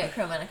a bag at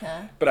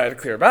Chromatica. But I had a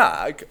clear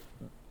bag.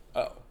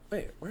 Oh,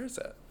 wait, where is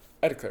it?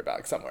 I had a clear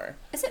bag somewhere.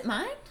 Is it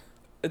mine?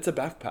 It's a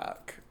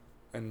backpack.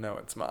 And no,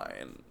 it's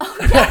mine. Oh,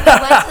 yeah, we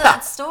went to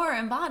that store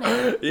and bought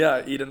it.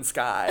 Yeah, Eden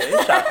Sky.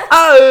 Shout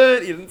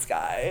out, Eden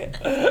Sky.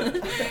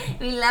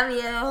 We love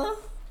you.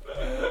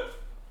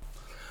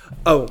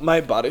 Oh, my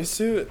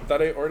bodysuit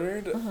that I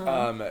ordered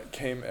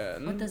came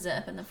in. With the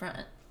zip in the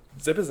front.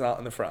 Zip is not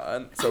in the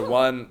front. So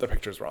one, the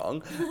picture's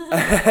wrong.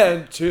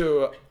 And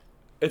two,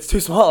 it's too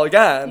small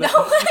again. No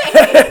way.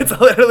 It's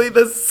literally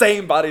the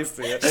same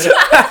bodysuit.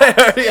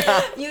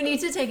 You need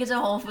to take it to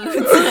Whole Foods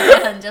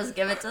and just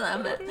give it to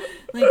them.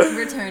 Like,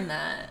 return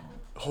that.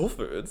 Whole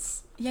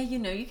Foods? Yeah, you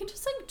can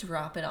just, like,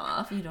 drop it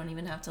off. You don't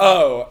even have to...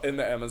 Oh, in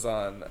the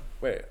Amazon.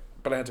 Wait,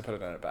 but I had to put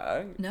it in a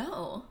bag?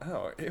 No.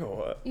 Oh,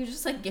 ew. You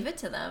just, like, give it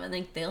to them, and,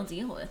 like, they'll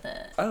deal with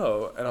it.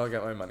 Oh, and I'll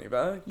get my money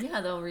back? Yeah,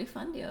 they'll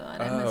refund you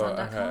at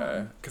Amazon.com.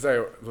 Okay. Because I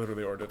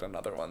literally ordered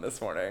another one this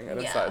morning, and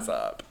it's size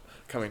up.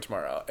 Coming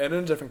tomorrow. And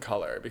in a different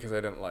color, because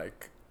I didn't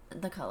like...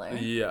 The color?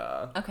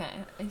 Yeah. Okay,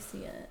 I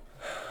see it.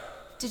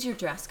 Did your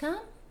dress come?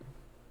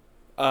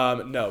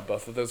 No,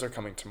 both of those are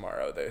coming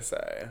tomorrow, they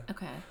say.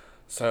 Okay.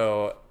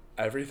 So,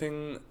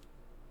 everything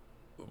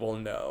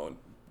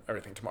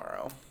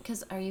tomorrow.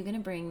 Because are you going to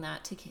bring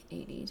that to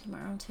Katie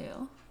tomorrow,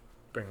 too?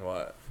 Bring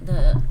what?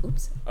 The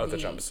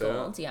jumpsuit?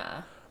 Gold,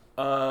 yeah.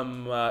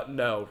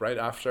 No, right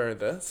after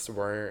this,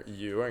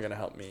 you are going to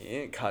help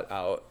me cut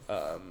out,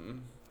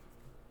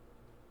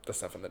 the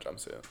stuff in the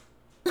jumpsuit.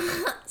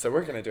 So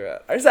we're gonna do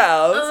it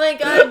ourselves. Oh my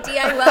god,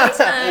 DIY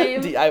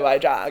time. DIY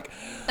drag.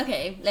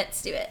 Okay,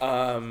 let's do it.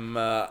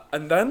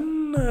 And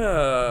then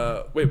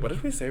wait, what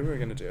did we say we were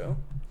gonna do?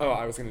 Oh,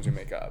 I was gonna do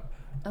makeup.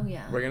 Oh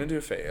yeah. We're gonna do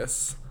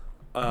face.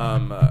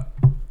 But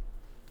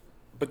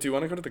do you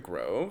want to go to the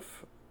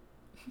Grove?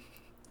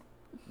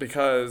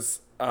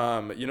 Because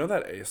you know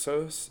that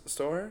ASOS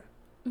store?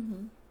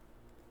 Mm-hmm.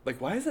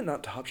 Like, why is it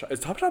not Topshop?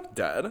 Is Topshop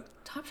dead?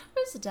 Topshop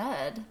is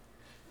dead.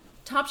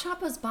 Topshop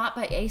was bought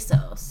by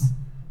ASOS.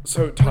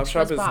 So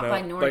Topshop is bought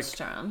by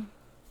Nordstrom.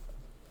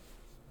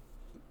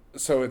 Like,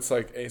 so it's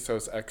like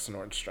ASOS X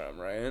Nordstrom,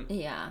 right?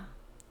 Yeah.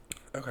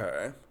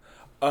 Okay.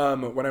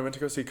 When I went to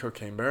go see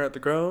Cocaine Bear at the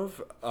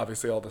Grove,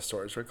 obviously all the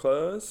stores were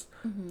closed.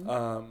 Mm-hmm.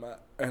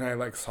 And I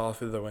like saw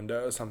through the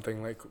window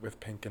something like with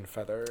pink and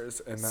feathers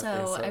in that.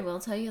 So I will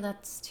tell you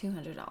that's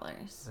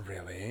 $200.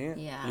 Really?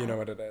 Yeah. You know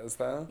what it is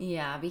though?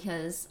 Yeah,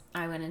 because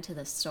I went into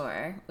the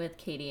store with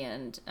Katie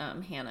and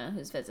Hannah,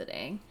 who's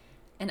visiting.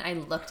 And I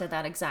looked at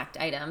that exact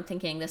item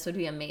thinking this would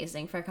be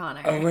amazing for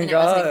Connor. Oh my God.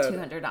 God. It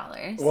was like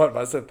 $200. What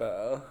was it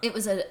though? It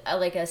was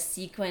a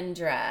sequin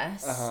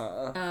dress.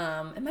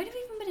 Uh-huh. It might have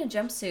even been a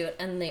jumpsuit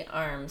and the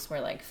arms were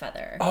like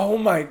feather. Oh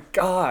my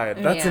God.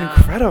 That's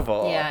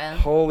incredible. Yeah.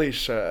 Holy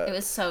shit. It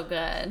was so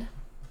good.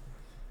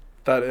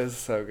 That is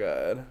so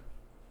good.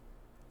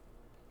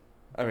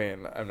 I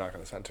mean, I'm not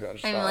going to spend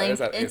 $200 like,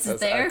 at it's ASOS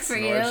there X for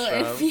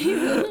Nordstrom.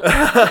 you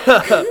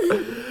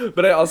if you...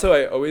 But I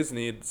always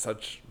need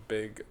such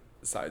big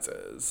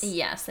sizes.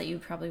 Yes, that you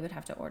probably would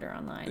have to order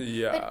online.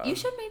 Yeah. But you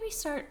should maybe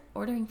start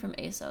ordering from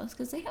ASOS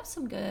because they have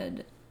some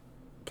good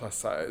plus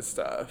size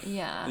stuff.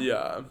 Yeah.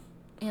 Yeah.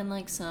 And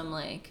like some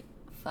like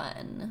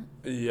fun.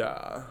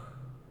 Yeah.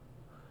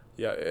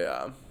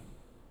 Yeah.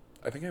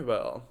 I think I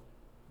will.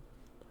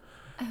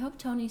 I hope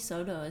Tony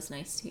Soto is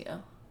nice to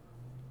you.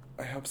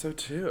 I hope so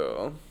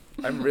too.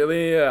 I'm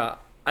really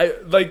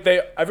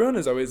everyone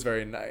is always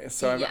very nice.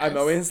 So I'm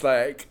always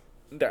like,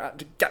 they're out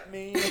to get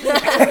me.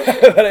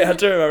 But I have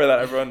to remember that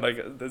everyone like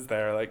is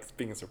there like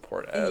being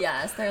supportive.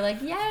 Yes, they're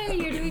like, yay,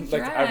 you're doing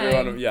like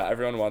drag.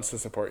 everyone wants to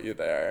support you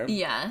there.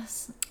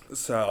 Yes.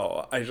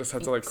 So I just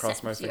have to like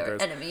cross my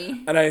fingers. Your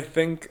enemy. And I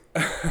think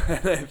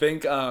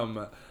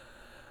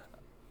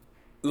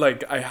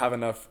like I have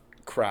enough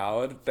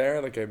crowd there,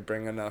 like I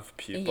bring enough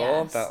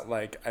people that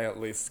like I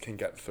at least can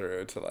get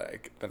through to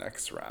like the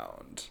next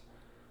round.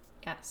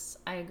 Yes,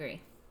 I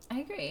agree.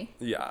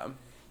 Yeah.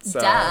 So,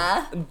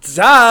 Duh.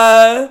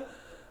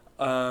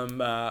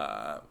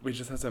 We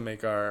just have to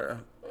make my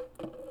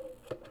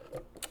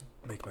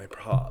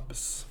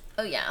props.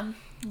 Oh yeah.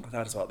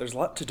 That as well. There's a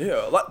lot to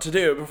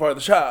do before the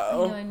show. I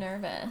know, I'm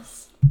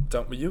nervous.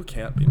 You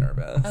can't be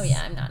nervous. Oh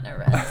yeah, I'm not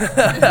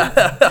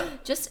nervous.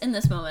 Just in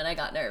this moment I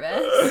got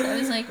nervous. I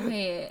was like,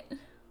 wait.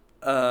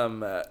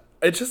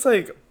 It's just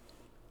like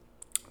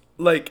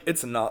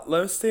it's not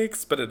low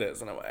stakes, but it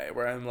is in a way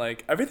where I'm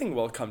like, everything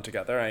will come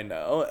together, I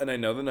know, and I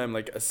know that I'm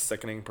like a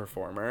sickening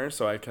performer,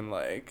 so I can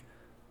like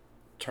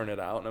turn it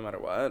out no matter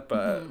what,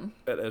 but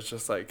it is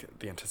just like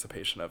the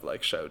anticipation of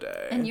like show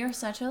day. And you're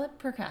such a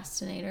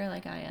procrastinator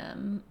like I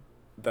am.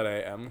 that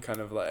I am kind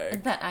of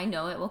like... That I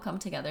know it will come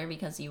together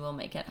because you will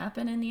make it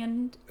happen in the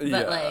end. But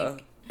yeah,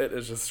 like... It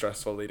is just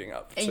stressful leading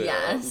up to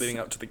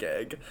the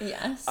gig.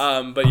 Yes.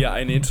 But yeah,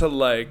 I need to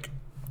like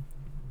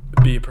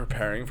be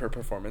preparing for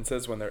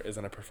performances when there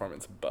isn't a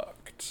performance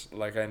booked.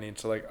 Like I need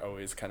to like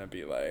always kind of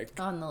be like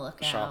on the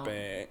lookout.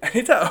 Shopping. I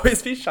need to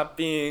always be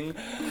shopping,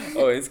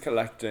 always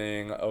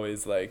collecting,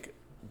 always like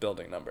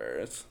building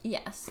numbers.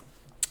 Yes.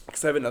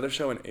 Because I have another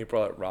show in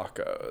April at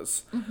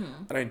Rocco's.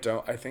 Mm-hmm. And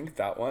I think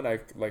that one I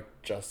like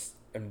just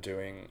am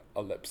doing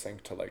a lip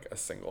sync to like a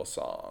single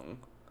song.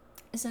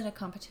 Is it a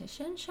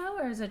competition show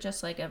or is it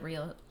just like a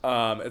real...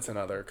 It's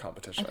another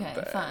competition thing.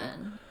 Okay,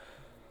 fun.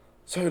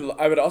 So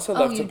I would also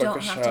love to book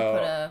a show. You don't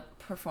have to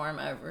perform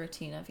a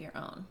routine of your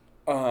own.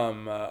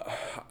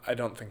 I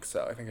don't think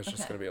so. I think it's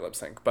just gonna be a lip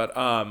sync. But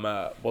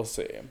we'll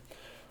see.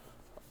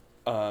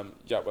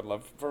 Yeah, would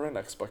love for our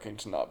next booking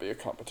to not be a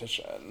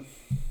competition.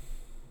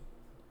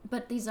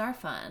 But these are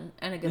fun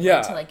and a good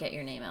way to like get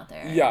your name out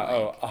there.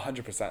 Yeah,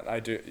 100%. I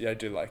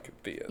do like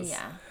these.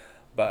 Yeah.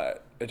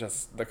 But it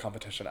just, the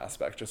competition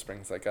aspect just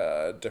brings like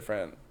a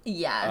different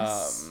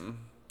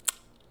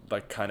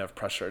like kind of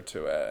pressure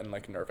to it and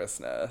like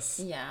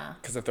nervousness. Yeah.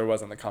 Because if there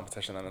wasn't the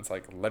competition, then it's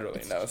like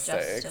literally no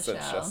stakes. It's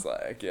just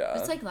like, yeah.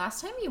 It's like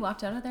last time you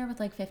walked out of there with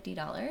like $50.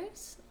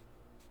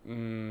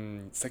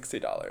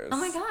 $60. Oh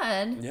my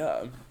god.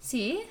 Yeah.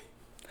 See?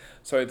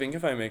 So I think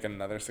if I make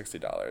another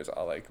 $60,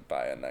 I'll like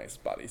buy a nice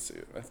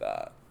bodysuit with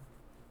that.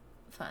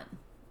 Fun.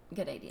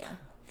 Good idea.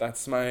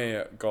 That's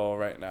my goal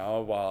right now,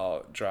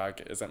 while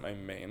drag isn't my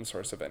main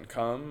source of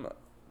income,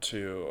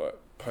 to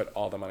put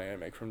all the money I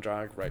make from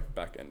drag right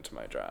back into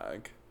my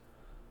drag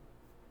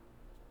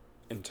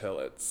until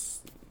it's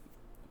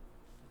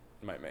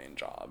my main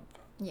job.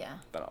 Yeah.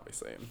 Then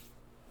obviously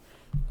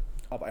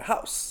I'll buy a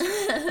house.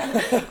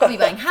 I'll be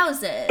buying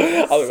houses.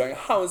 I'll be buying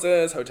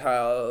houses,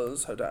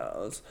 hotels.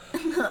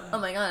 Oh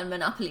my god,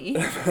 Monopoly.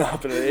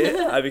 Monopoly.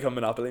 I become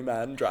Monopoly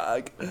man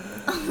drag.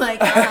 Oh my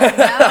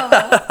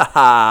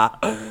god,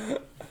 no.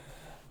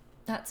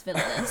 That's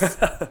villainous.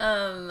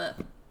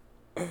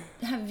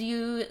 Have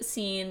you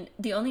seen...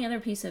 The only other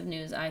piece of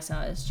news I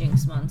saw is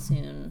Jinx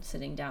Monsoon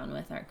sitting down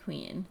with our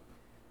queen.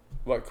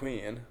 What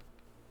queen?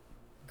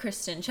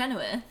 Kristen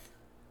Chenoweth.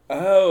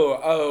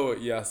 Oh,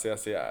 yes.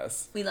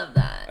 We love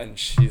that. And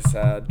she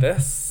said,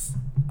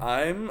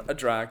 I'm a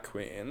drag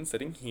queen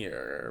sitting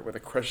here with a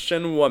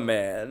Christian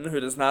woman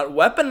who does not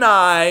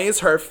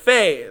weaponize her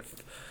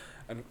faith.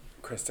 And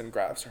Kristen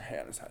grabs her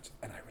hand and says,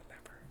 and I would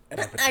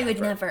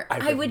never.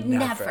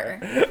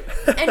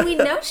 And we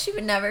know she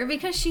would never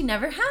because she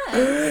never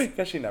has.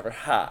 Because she never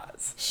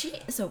has. She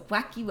is a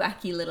wacky,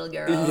 wacky little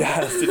girl.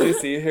 Yes. Did you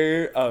see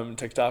her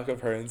TikTok of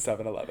her in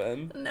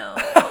 7-Eleven? No.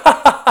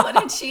 What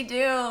did she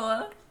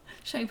do?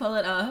 Should I pull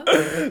it up?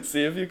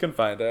 See if you can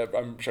find it.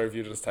 I'm sure if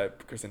you just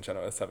type Kristen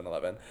Chenoweth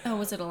 7-Eleven. Oh,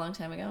 was it a long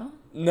time ago?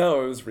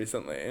 No, it was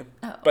recently.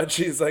 Oh. But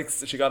she's like,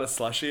 she got a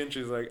slushie and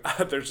she's like,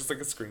 there's just like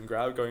a screen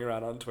grab going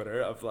around on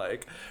Twitter of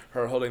like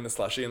her holding the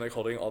slushie and like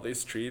holding all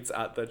these treats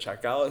at the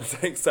checkout and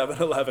saying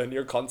 7-Eleven,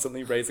 you're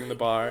constantly raising the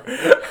bar.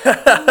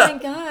 Oh my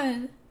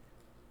god.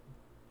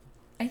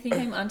 I think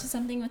I'm onto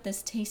something with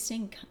this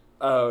tasting.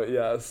 Oh,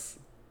 yes.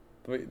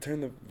 Wait,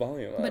 turn the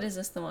volume up. But is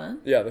this the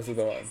one? Yeah, this is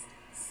the one.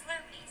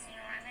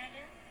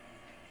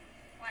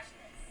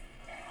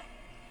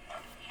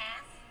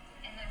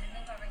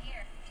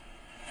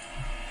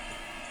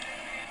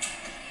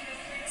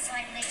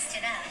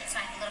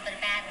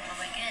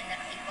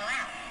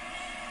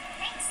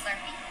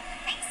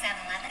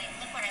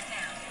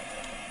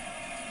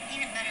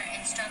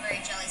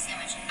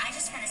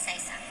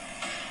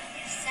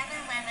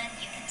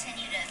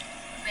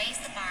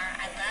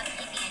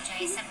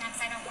 Sometimes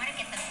I don't want to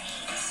get the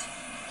meat,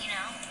 you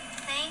know?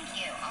 Thank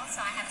you.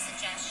 Also, I have a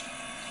suggestion.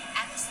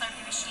 At the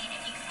Slurpee machine,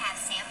 if you could have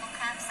sample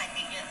cups like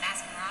they do at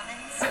Baskin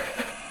Robbins,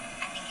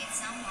 I think it's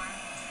somewhere.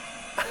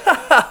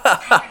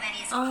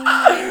 Oh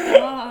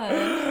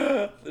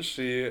my god.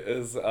 She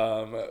is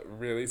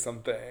really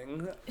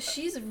something.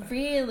 She's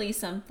really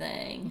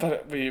something.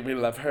 But we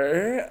love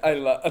her. I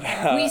love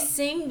that. We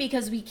sing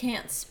because we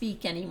can't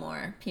speak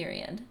anymore,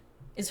 period.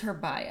 Is her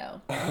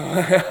bio.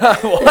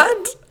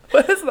 What?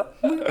 What is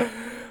that?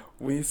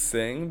 We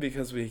sing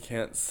because we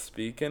can't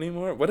speak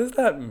anymore? What does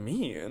that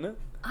mean?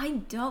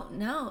 I don't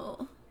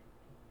know.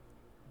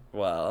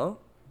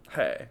 Well,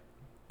 hey.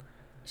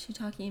 Is she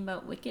talking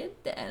about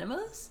Wicked, the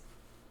animals?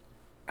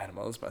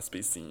 Animals must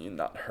be seen,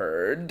 not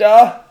heard.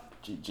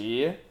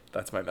 GG.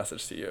 That's my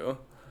message to you.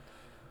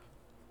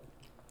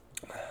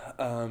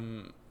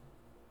 Do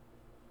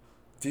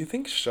you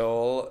think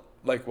she'll...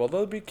 Like, will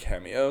there be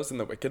cameos in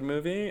the Wicked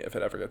movie if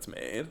it ever gets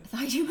made? I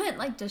thought you meant,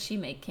 like, does she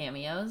make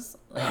cameos?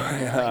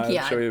 Like,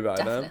 yeah, should we buy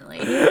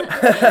definitely.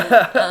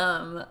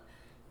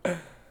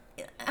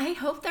 I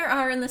hope there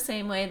are in the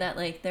same way that,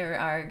 like, there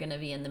are gonna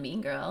be in the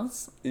Mean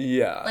Girls.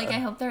 Yeah. Like, I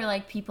hope they're,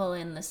 like, people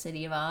in the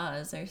City of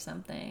Oz or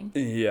something.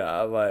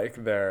 Yeah,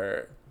 like,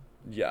 they're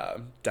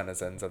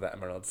denizens of the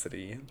Emerald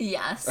City.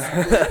 Yes.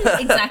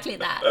 Exactly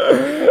that.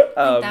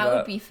 That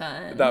would be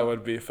fun. That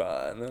would be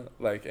fun.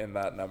 Like, in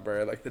that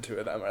number, like, the two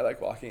of them are,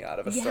 like, walking out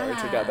of a store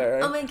together.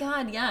 Oh my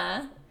god,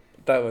 yeah.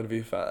 That would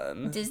be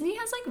fun. Disney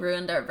has, like,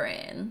 ruined our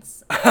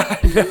brains. I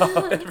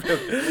know.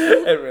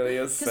 It really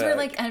is sick. Because we're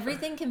like,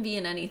 everything can be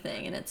in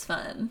anything, and it's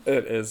fun.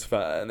 It is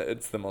fun.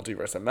 It's the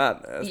multiverse of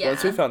madness. Yeah.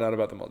 Once we found out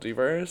about the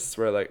multiverse,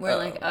 we're like,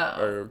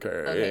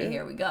 okay,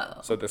 here we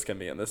go. So this can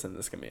be in this, and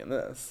this can be in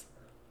this.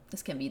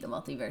 This can be the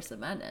multiverse of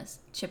madness.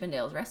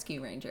 Chippendale's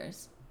Rescue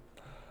Rangers.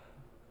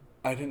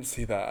 I didn't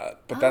see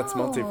that, but that's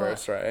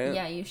multiverse, right?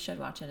 Yeah, you should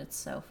watch it. It's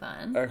so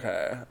fun.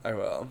 Okay, I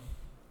will.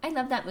 I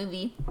love that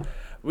movie.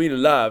 We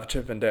love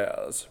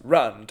Chippendales.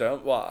 Run,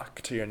 don't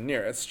walk to your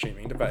nearest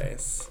streaming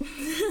device.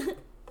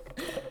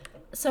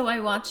 So I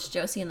watched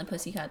Josie and the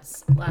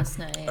Pussycats last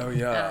night. Oh,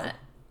 yeah. At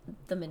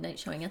the midnight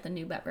showing at the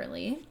New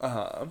Beverly.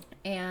 Uh-huh.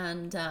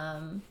 And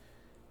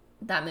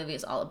that movie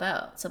is all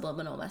about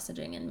subliminal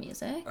messaging in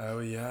music. Oh,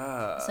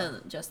 yeah. So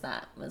just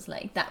that was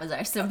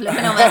our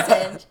subliminal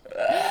message.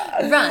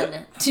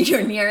 Run to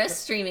your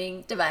nearest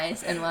streaming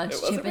device and watch Chippendales.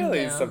 It wasn't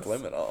really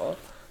subliminal.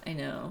 I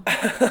know.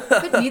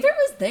 But neither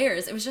was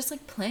theirs. It was just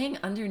like playing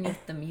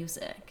underneath the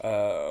music.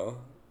 Oh.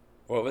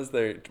 What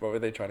were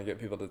they trying to get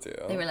people to do?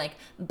 They were like,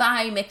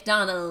 buy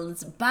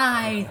McDonald's,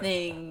 buy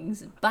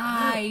things,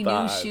 buy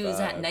new shoes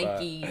at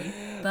Nike,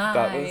 buy.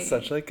 That was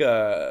such like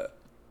a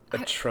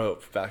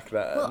trope back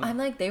then. Well, I'm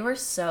like, they were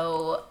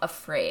so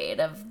afraid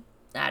of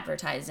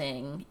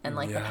advertising and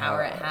like the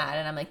power it had.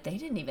 And I'm like, they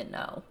didn't even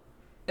know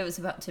it was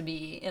about to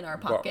be in our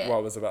pocket.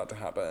 What was about to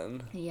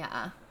happen?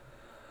 Yeah.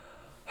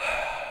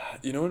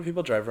 You know when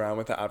people drive around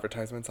with the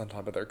advertisements on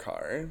top of their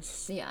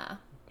cars? Yeah.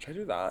 Should I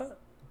do that?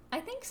 I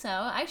think so.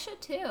 I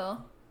should too.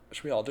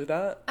 Should we all do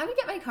that? I would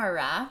get my car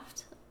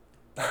wrapped.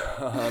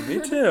 Me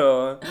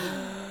too.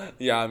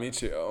 Yeah, me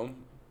too.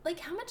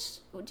 Like, how much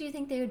do you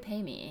think they would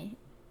pay me?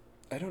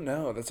 I don't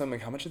know. That's why I'm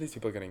like, how much are these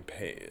people getting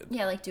paid?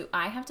 Yeah, like, do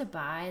I have to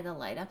buy the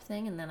light up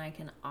thing and then I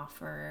can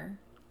offer...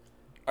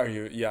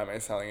 Am I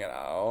selling it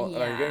out? Yeah.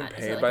 And are you getting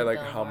paid by like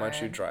how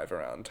much you drive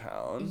around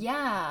town?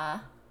 Yeah.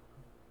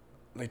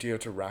 Like, do you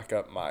have to rack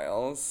up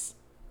miles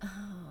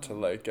to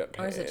like get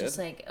paid? Or is it just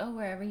like,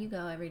 wherever you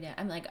go every day?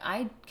 I'm like,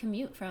 I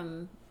commute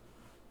from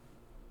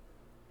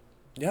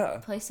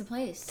place to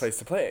place. Place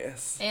to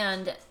place.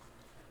 And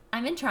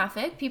I'm in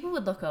traffic. People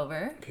would look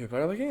over. People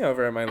are looking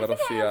over at my little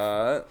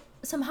Fiat.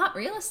 Some hot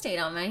real estate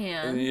on my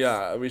hands.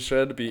 Yeah, we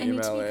should be emailing.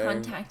 Need to be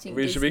contacting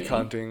We Disney. should be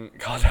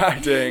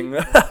contacting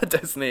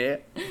Disney.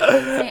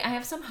 Say, I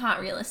have some hot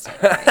real estate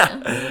for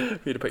you.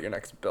 For you to put your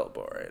next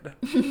billboard.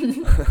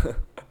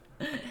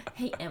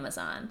 Hey,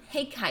 Amazon.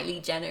 Hey,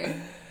 Kylie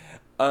Jenner.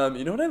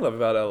 You know what I love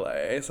about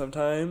LA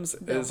sometimes?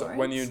 Billboards? Is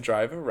when you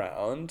drive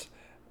around,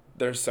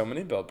 there's so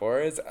many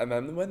billboards, and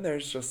then when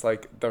there's just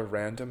like the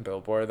random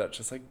billboard that's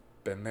just like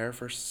been there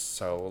for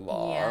so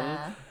long.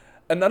 Yeah.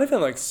 And not even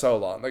like so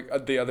long.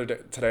 Like the other day,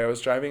 today I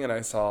was driving and I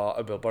saw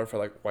a billboard for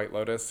like White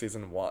Lotus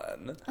season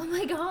 1. Oh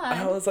my god.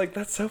 And I was like,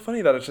 that's so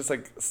funny that it's just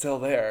like still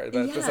there.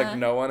 That just like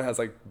no one has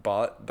like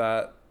bought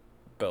that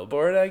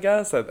billboard, I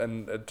guess,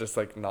 and it just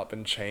like not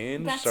been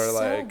changed. That's or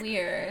like so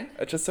weird.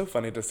 It's just so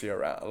funny to see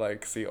around,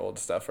 like see old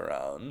stuff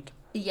around.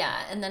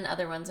 Yeah, and then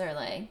other ones are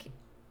like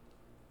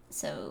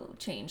so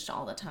changed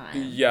all the time.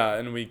 Yeah,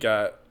 and we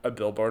get a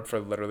billboard for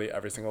literally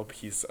every single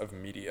piece of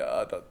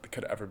media that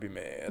could ever be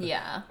made.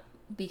 Yeah.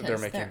 Because they're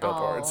making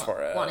billboards all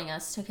for it. Wanting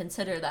us to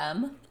consider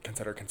them.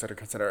 Consider.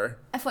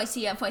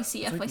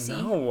 FYC. Like,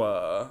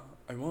 no,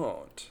 I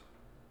won't.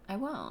 I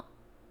won't.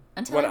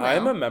 Until when I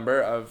I'm a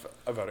member of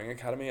a voting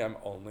academy, I'm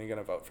only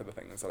gonna vote for the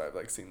things that I've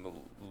like seen the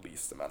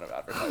least amount of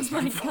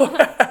advertisement for.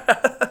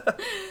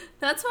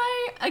 That's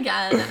why,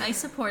 again, I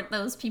support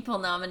those people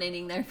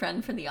nominating their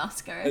friend for the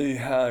Oscar.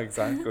 Yeah,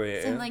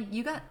 exactly. So I'm like,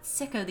 you got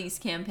sick of these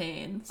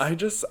campaigns.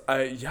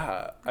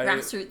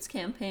 Grassroots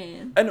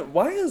campaign. And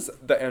why is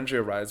the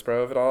Andrea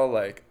Riseborough of it all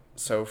like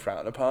so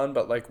frowned upon?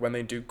 But like when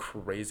they do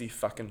crazy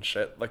fucking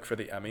shit, like for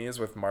the Emmys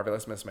with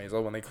Marvelous Miss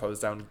Maisel, when they close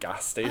down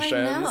gas stations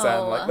and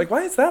like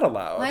why is that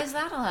allowed? Why is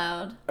that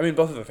allowed? I mean,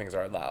 both of the things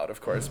are allowed,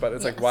 of course, but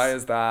it's like, why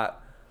is that?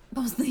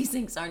 Both of these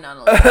things are not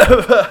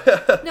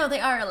allowed. No, they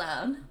are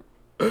allowed.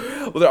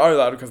 Well, they are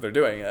allowed because they're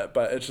doing it,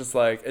 but it's just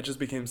like, it just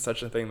became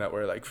such a thing that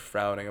we're like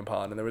frowning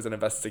upon, and there was an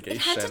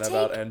investigation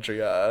about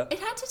Andrea. It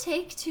had to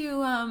take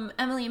to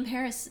Emily in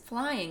Paris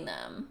flying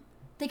them.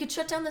 They could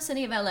shut down the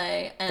city of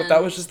LA and... But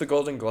that was just the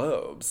Golden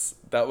Globes.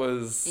 That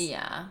was...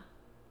 Yeah.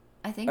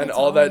 I think and it's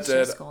all that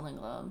did, just Golden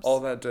Globes. All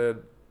that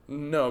did...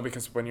 No,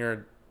 because when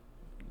you're...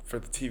 For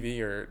the TV,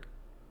 you're...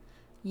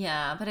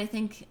 Yeah, but I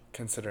think...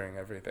 Considering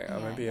everything. Yeah,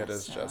 maybe it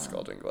is just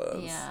Golden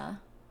Globes. Yeah.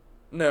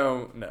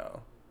 No.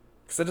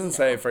 Because it doesn't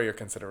say for your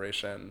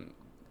consideration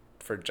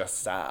for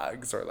just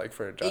SAGs or like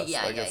for just...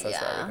 I guess that's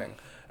for everything.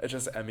 It's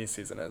just Emmy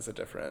season is a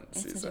different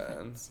season. It's a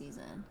different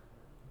season.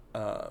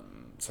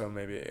 So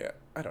maybe,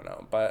 I don't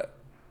know, but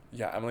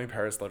yeah, Emily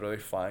Paris literally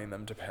flying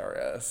them to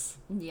Paris.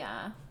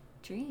 Yeah.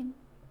 Dream.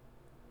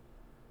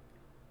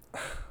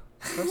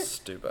 So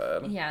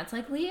stupid. Yeah, it's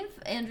like, leave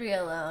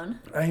Andrea alone.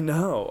 I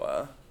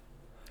know.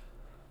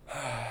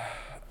 I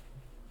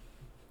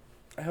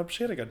hope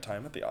she had a good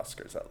time at the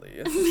Oscars, at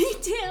least. Me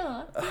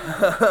too.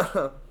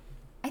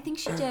 I think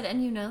she did,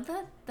 and you know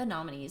that the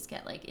nominees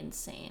get, like,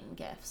 insane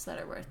gifts that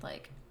are worth,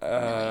 like,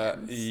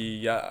 millions.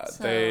 Yeah,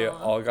 So... they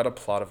all got a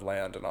plot of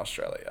land in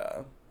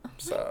Australia. Oh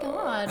so. my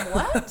god,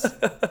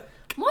 what?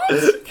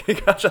 What?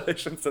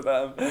 Congratulations to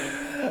them.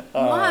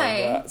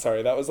 Why?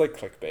 Sorry, that was like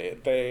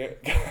clickbait. They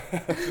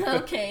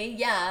Okay,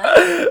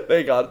 yeah.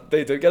 They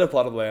did get a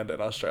plot of land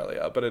in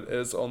Australia, but it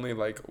is only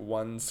like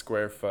 1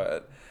 square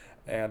foot,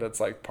 and it's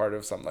like part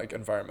of some like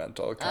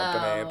environmental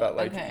company that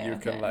like you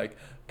can like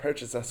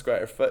purchase a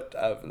square foot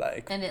of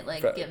like, and it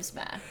like gives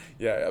back.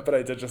 Yeah, but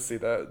I did just see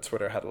the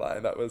Twitter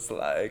headline that was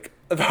like,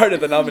 part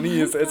of the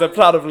nominees is a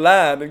plot of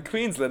land in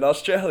Queensland,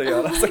 Australia.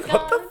 And I was like,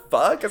 what the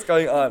fuck is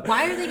going on?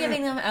 Why are they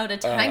giving them out a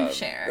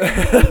timeshare?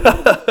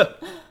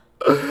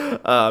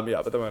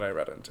 Yeah, but then when I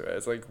read into it,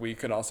 it's like, we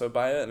can also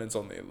buy it, and it's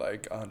only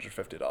like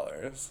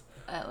 $150.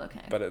 Oh,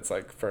 okay. But it's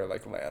like for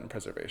like land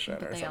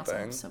preservation or they something. Also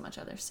have so much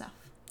other stuff.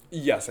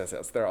 Yes.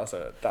 They're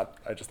also, that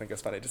I just think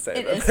is funny to say.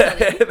 It is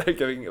funny. They're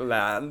giving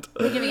land.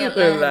 They're giving out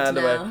land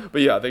away. now.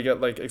 But yeah, they get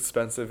like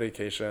expensive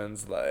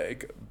vacations,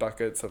 like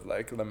buckets of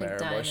like La Mer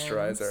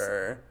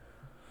moisturizer,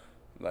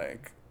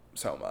 like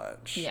so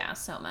much. Yeah,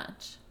 so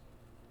much.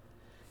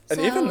 And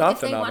so even not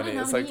the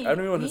nominees, like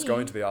everyone who's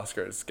going to the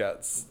Oscars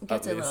gets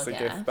at least a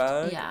gift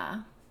bag.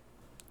 Yeah.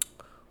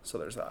 So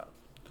there's that.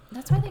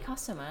 That's why they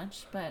cost so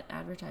much, but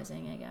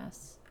advertising, I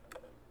guess.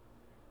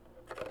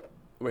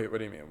 Wait, what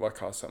do you mean? What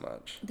costs so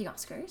much? The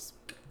Oscars.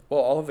 Well,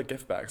 all of the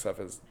gift bag stuff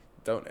is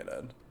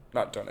donated.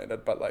 Not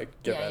donated, but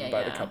like given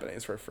by the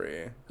companies for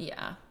free.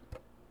 Yeah.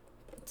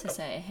 To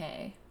say,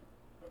 hey.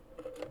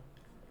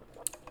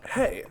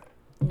 Hey.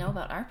 Know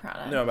about our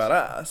product. Know about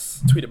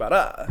us. Tweet about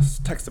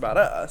us. Text about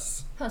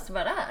us. Post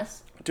about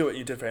us. Do what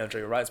you did for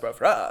Andrea Riseborough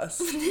for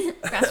us.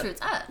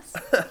 Grassroots us.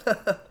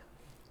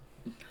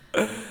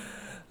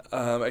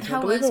 I can't How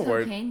believe was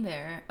Cocaine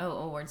Bear? Oh,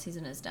 award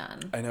season is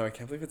done. I know, I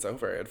can't believe it's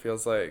over. It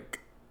feels like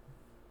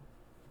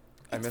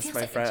I miss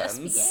my friends.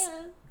 It just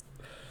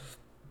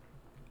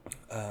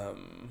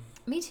began.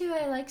 Me too.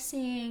 I like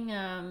seeing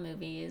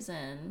movies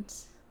and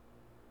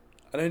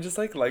I just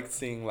like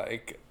seeing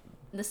like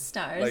the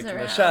stars like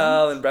around.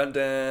 Michelle and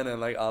Brendan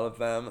and like all of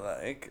them,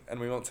 like,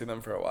 and we won't see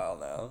them for a while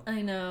now.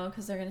 I know,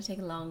 because they're gonna take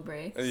long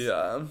breaks.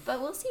 Yeah.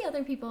 But we'll see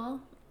other people.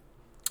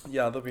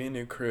 Yeah, there'll be a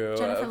new crew.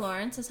 Jennifer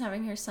Lawrence is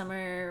having her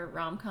summer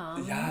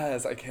rom-com.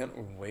 Yes, I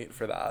can't wait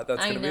for that.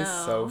 That's gonna be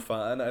so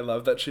fun. I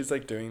love that she's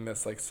like doing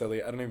this like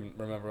silly, I don't even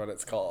remember what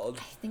it's called.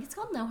 I think it's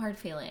called No Hard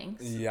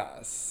Feelings.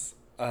 Yes.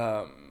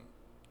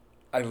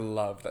 I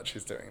love that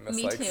she's doing this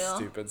like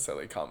stupid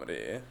silly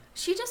comedy.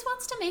 She just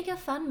wants to make a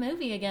fun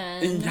movie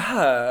again.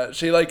 Yeah,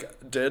 she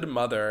like did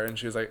Mother, and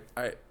she was like,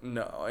 I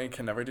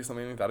can never do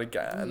something like that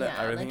again.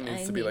 Yeah, everything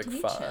needs to be like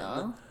fun.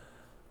 Chill.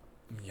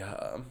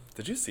 Yeah.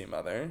 Did you see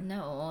Mother?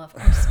 No, of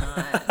course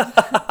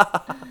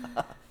not.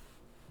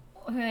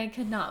 I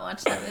could not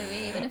watch that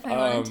movie even if I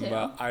wanted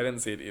to. I didn't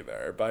see it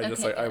either, but I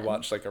just like I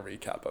watched like a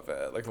recap of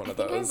it, like one of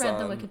those. I read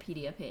the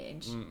Wikipedia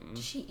page.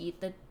 Did she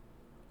eat the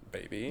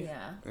baby?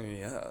 Yeah.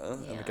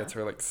 And it gets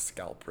her like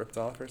scalp ripped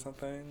off or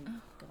something. Oh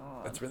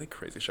god. That's really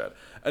crazy shit.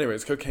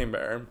 Anyways, Cocaine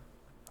Bear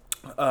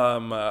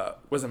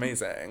was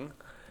amazing.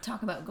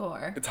 Talk about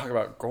gore.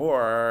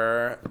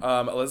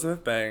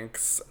 Elizabeth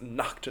Banks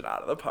knocked it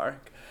out of the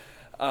park.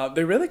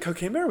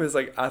 Cocaine Bear was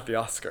like at the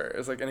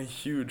Oscars, like in a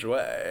huge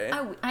way.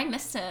 I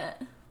missed it.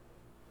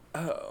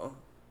 Oh.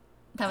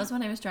 That was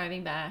when I was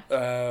driving back.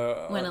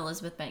 When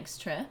Elizabeth Banks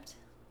tripped.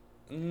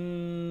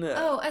 No.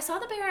 Oh, I saw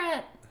the bear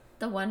at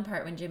the one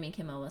part when Jimmy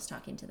Kimmel was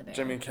talking to the bear.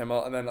 Jimmy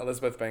Kimmel, and then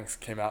Elizabeth Banks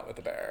came out with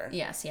the bear.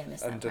 Yes, I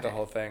missed that and did the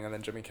whole thing, and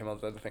then Jimmy Kimmel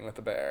did the thing with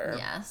the bear.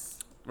 Yes.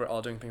 We're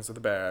all doing things with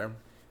the bear.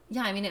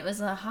 Yeah, I mean, it was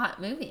a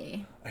hot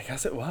movie. I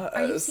guess it was.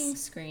 Are you seeing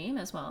Scream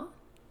as well?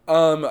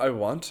 I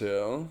want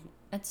to.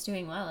 It's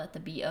doing well at the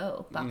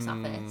BO box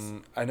office.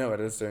 I know,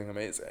 it is doing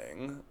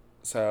amazing.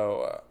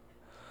 So,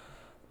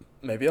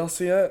 maybe I'll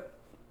see it.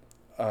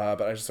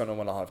 But I just don't know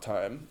when I'll have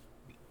time.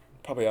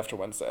 Probably after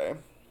Wednesday.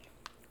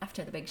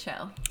 After the big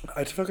show. I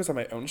have to focus on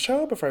my own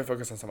show before I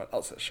focus on someone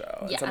else's show.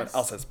 Yes. And someone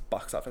else's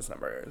box office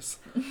numbers.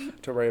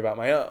 To worry about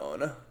my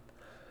own.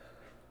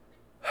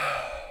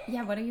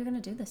 Yeah, what are you going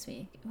to do this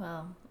week?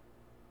 Well...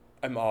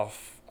 I'm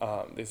off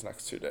these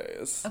next 2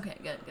 days. Okay,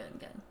 good.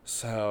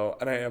 So,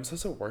 and I am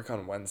supposed to work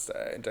on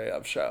Wednesday, day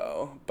of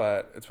show,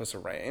 but it's supposed to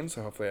rain,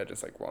 so hopefully I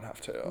just, like, won't have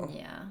to.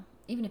 Yeah.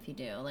 Even if you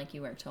do, like,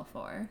 you work till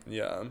 4.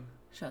 Yeah.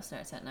 Show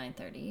starts at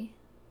 9:30.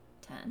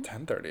 10.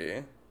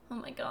 10:30. Oh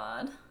my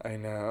god. I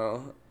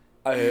know.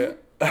 I'm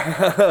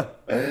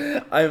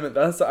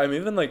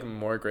even, like,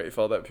 more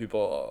grateful that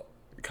people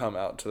come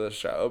out to the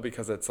show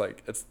because it's,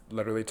 like, it's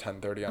literally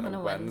 10:30 on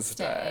a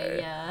Wednesday.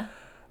 Yeah.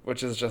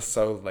 Which is just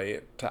so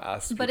late to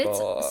ask people. But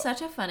it's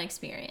such a fun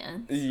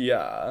experience.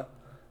 Yeah.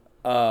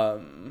 But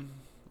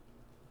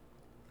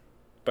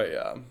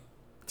yeah.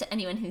 To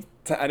anyone who's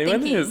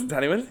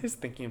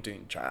thinking of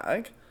doing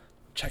drag,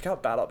 check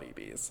out Battle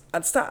BBs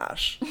at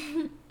Stash.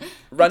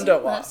 Run,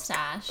 don't walk. Love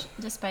Stash,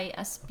 despite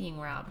us being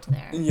robbed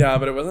there. Yeah,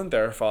 but it wasn't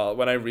their fault.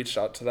 When I reached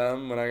out to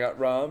them when I got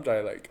robbed,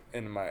 I like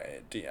in my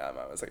DM,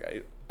 I was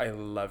like, I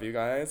love you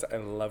guys. I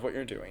love what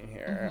you're doing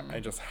here. I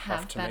just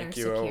have to make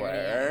you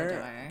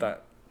aware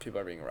that people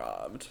are being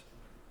robbed.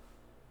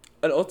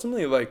 And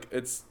ultimately, like,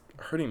 it's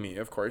hurting me,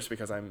 of course,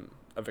 because I'm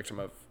a victim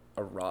of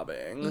a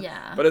robbing.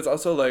 Yeah. But it's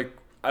also like,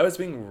 I was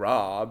being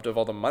robbed of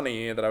all the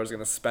money that I was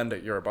going to spend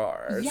at your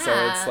bar. Yeah, so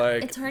it's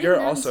like, it's hurting you're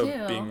them also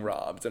too. being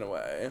robbed in a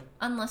way.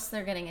 Unless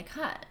they're getting a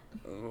cut.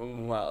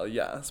 Well,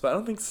 yes. But I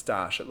don't think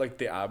Stash, like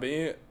the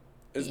Abbey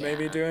is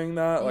maybe doing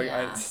that.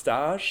 Like,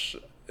 Stash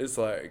is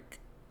like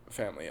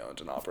family owned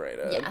and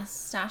operated. Yes,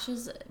 Stash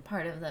is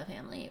part of the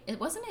family.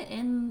 Wasn't it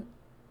in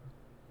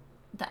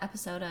the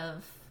episode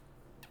of...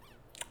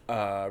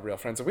 Real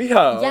Friends of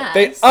WeHo. Yes.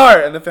 They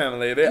are in the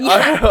family. They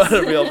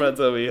are Real Friends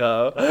of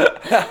WeHo.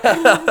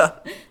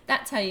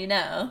 That's how you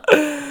know.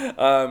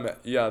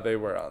 Yeah, they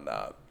were on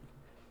that.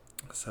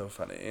 So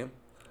funny.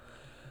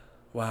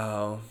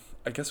 Wow.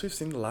 I guess we've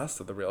seen the last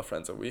of the Real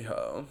Friends of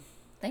WeHo.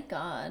 Thank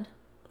God.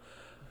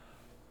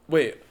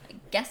 Wait. I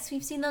guess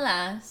we've seen the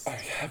last.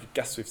 I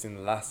guess we've seen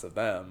the last of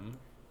them.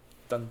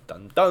 Dun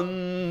dun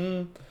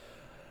dun.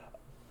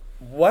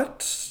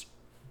 What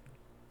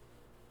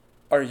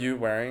are you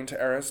wearing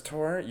to Eras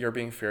Tour? You're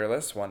being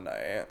fearless one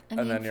night,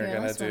 and then you're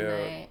gonna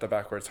do the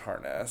backwards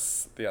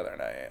harness the other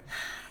night.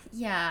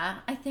 Yeah,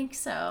 I think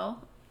so.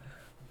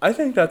 I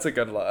think that's a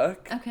good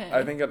look. Okay.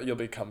 I think you'll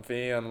be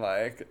comfy and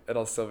like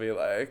it'll still be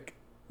like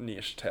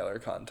niche Taylor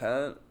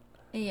content.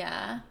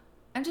 Yeah,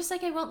 I'm just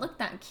like I won't look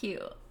that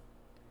cute.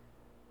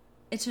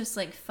 It's just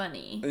like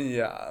funny.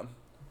 Yeah.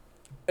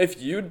 If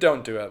you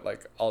don't do it,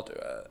 like I'll do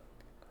it.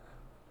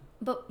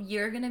 But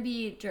you're gonna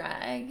be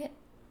drag.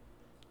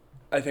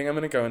 I think I'm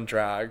gonna go in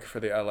drag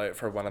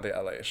for one of the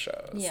LA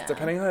shows. Yeah.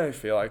 Depending how I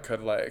feel, I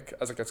could like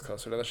as it gets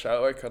closer to the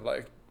show, I could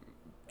like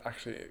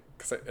actually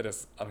because it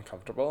is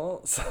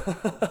uncomfortable so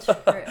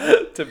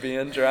to be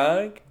in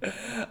drag.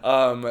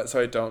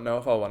 So I don't know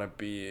if I'll want to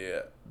be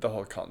the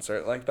whole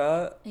concert like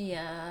that.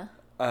 Yeah.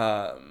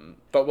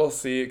 But we'll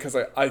see because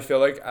I feel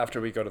like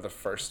after we go to the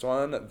first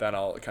one, then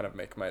I'll kind of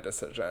make my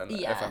decision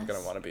if I'm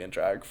gonna want to be in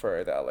drag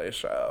for the LA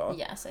show.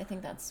 Yes, I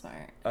think that's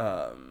smart.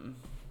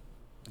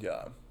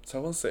 Yeah. So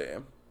we'll see.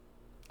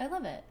 I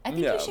love it. I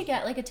think you should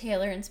get like a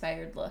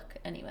Taylor-inspired look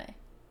anyway.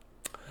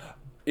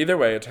 Either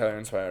way, a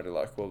Taylor-inspired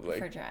look will like...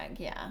 For drag,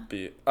 yeah.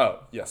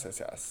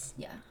 Yes.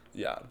 Yeah.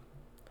 Yeah.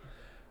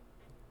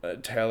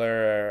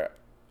 Taylor,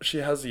 she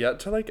has yet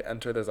to like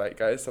enter the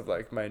zeitgeist of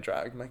like my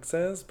drag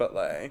mixes, but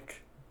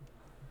like...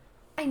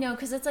 I know,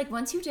 because it's like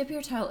once you dip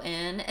your toe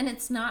in, and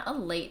it's not a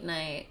late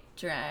night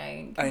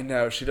drag. I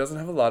know, she doesn't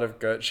have a lot of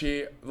good...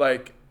 She,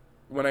 like...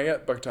 When I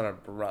get booked on a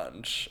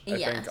brunch, I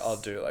think I'll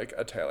do, like,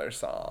 a Taylor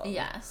song.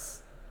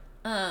 Yes.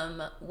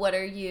 What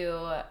are you...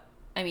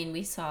 I mean,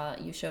 you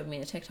showed me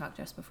the TikTok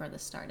just before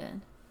this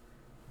started.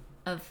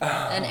 Of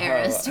an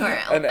Eras Tour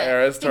outfit. An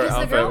Eras Tour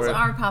outfit. Because the girls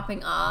are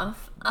popping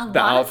off.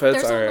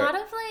 There's a lot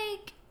of,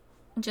 like,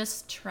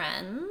 just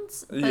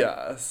trends. But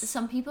yes.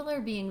 Some people are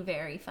being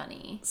very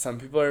funny.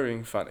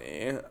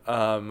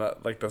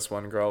 Like this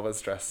one girl was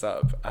dressed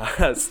up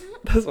as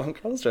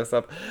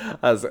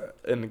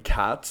in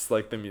Cats,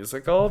 like the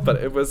musical, but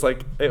it was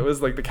like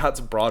the Cats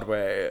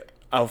Broadway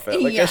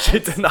outfit. Like she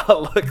did not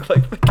look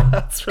like the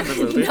Cats from the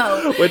movie.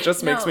 No, which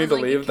just makes me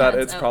believe that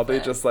it's probably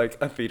just like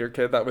a theater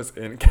kid that was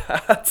in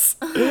Cats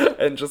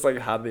and just like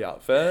had the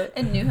outfit.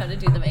 And knew how to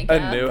do the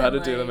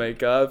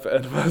makeup.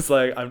 And was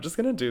like, I'm just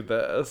gonna do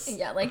this.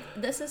 Yeah, like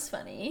this is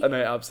funny. And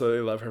I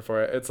absolutely love her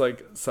for it. It's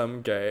like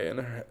some gay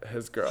and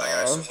his girl.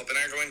 Hi, so Hope and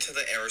I are going to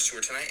the Eras Tour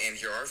tonight, and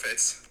here are our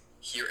fits.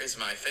 Here is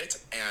my fit,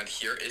 and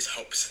here is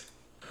Hope's.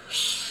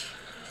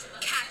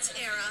 Cat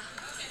era.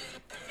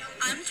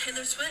 I'm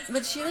Taylor Swift.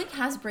 But she like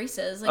has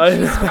braces. Like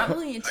she's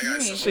probably a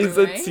teenager. She's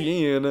a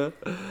teen.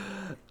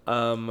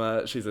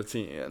 She's a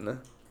teen.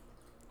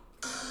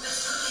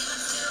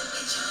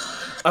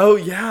 Oh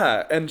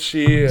yeah, and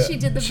she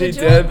did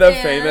the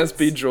famous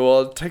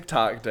Bejeweled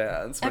TikTok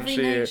dance. Every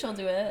night she'll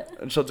do it.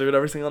 And she'll do it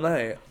every single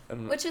night.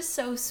 Which is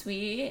so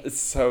sweet. It's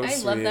so sweet. I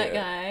love that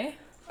guy.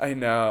 I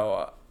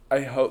know.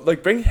 I hope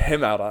bring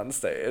him out on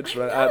stage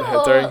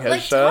during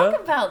his show.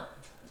 Talk about.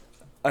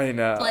 I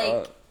know.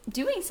 Like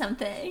doing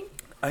something.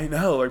 I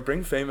know. Like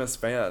bring famous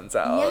fans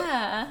out.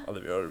 Yeah.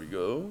 Olivia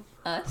Rodrigo.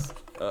 Us.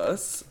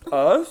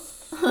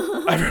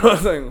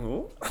 Everyone's like,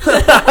 who?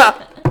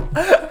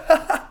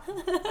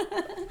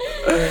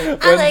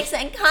 Alex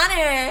and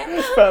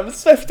Conor from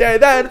Swifter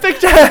Than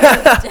Fiction.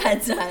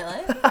 Dead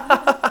silent.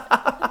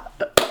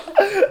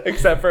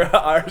 Except for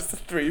our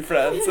three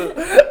friends. Oh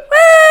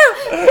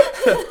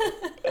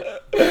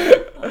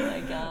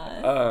my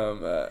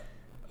god.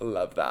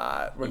 Love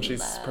that. When she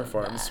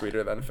performs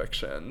Sweeter Than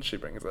Fiction, she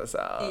brings us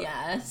out.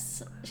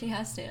 Yes, she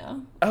has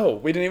to. Oh,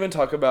 we didn't even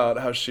talk about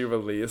how she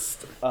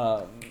released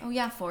 4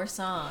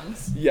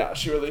 songs. Yeah,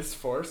 she released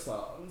 4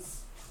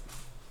 songs.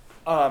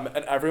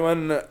 And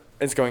everyone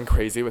is going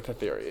crazy with the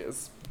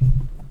theories.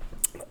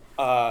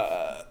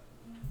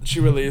 she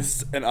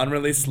released an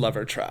unreleased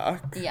Lover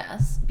track.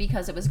 Yes,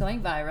 because it was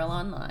going viral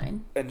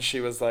online. And she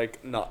was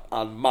like, not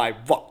on my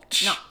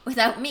watch. Not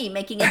without me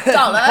making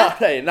 $1.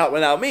 Hey, not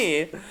without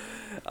me.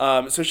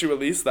 So she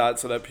released that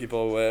so that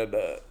people would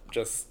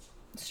just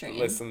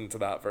listen to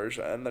that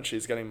version that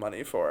she's getting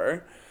money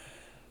for.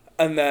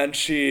 And then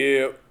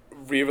she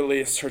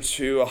re-released her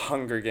 2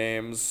 Hunger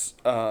Games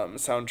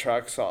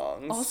soundtrack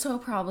songs. Also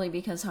probably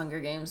because Hunger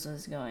Games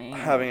was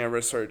having a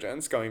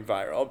resurgence, going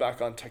viral,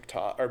 back on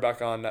TikTok, or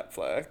back on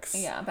Netflix.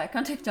 Yeah, back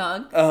on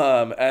TikTok.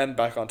 And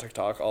back on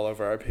TikTok, all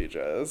over our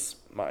pages.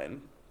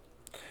 Mine.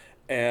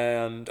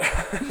 And...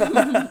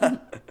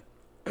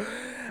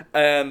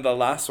 and the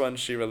last one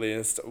she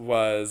released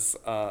was...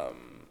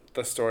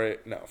 the story,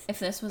 no. If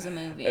This Was a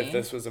Movie. If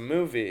This Was a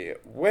Movie,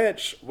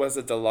 which was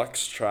a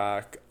deluxe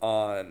track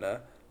on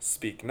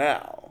Speak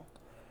Now.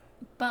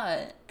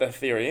 But the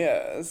theory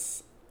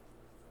is,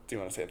 do you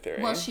want to say a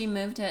theory? Well, she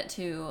moved it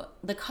to,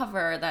 the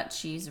cover that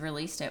she's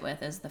released it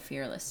with is the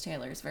Fearless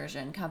Taylor's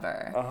version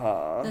cover.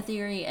 Uh-huh. The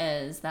theory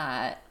is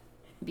that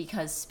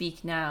because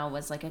Speak Now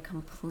was like a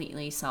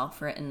completely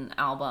self-written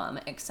album,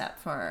 except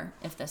for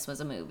If This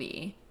Was a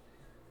Movie,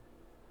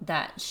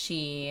 that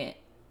she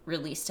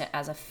released it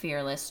as a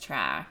Fearless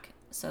track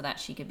so that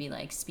she could be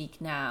like, Speak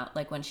Now,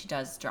 like when she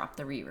does drop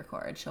the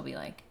re-record, she'll be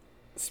like,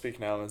 Speak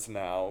Now is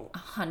now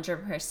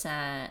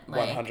 100%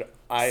 like 100.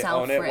 I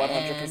own it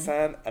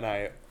 100%, and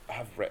I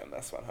have written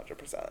this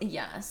 100%.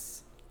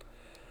 Yes.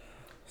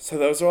 So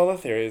those are all the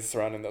theories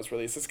surrounding those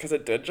releases, because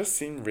it did just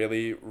seem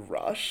really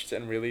rushed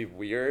and really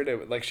weird.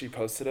 It, like, she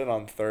posted it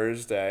on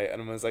Thursday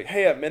and was like,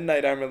 hey, at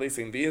midnight I'm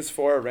releasing these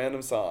 4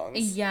 random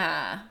songs.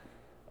 Yeah.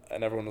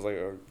 And everyone was like,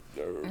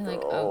 I'm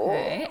like,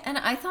 okay. And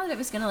I thought it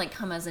was gonna like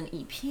come as an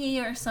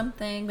EP or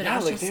something, but yeah, it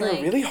was like just they like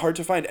were really hard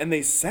to find. And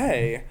they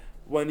say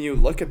when you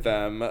look at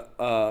them,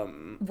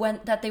 when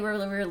that they were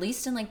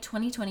released in like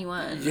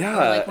 2021. Yeah,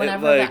 or like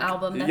whenever the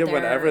album that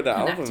whenever the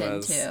album connected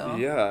is. to.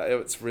 Yeah,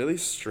 it's really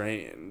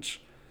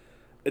strange.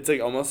 It's like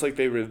almost like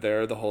they were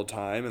there the whole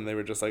time and they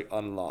were just like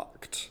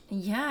unlocked.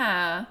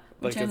 Yeah.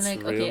 Which Like, I'm it's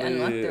like, really, okay,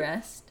 unlock the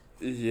rest.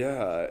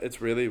 Yeah,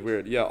 it's really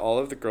weird. Yeah, all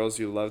of the girls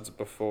you loved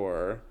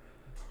before.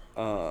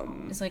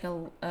 It's like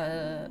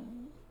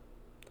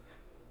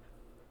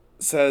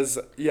says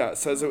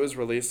it was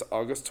released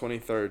August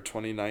 23rd,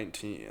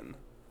 2019.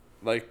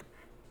 Like,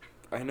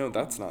 I know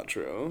that's not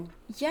true.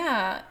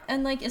 Yeah,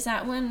 and like, is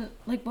that when,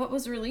 like, what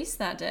was released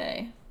that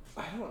day?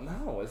 I don't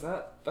know.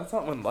 That's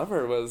not when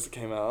Lover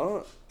came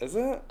out, is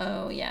it?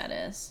 Oh, yeah, it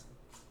is.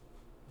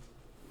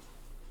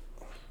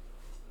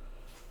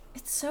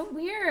 It's so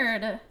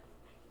weird.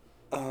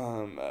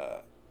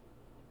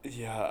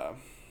 Yeah,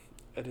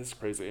 it is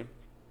crazy.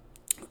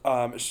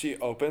 She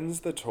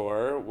opens the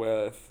tour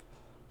with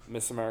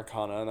Miss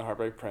Americana and the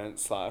Heartbreak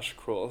Prince /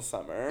 Cruel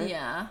Summer.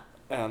 Yeah.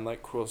 And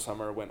like Cruel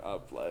Summer went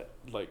up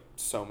like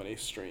so many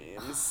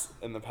streams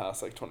in the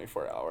past like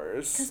 24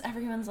 hours. Because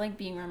everyone's like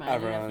being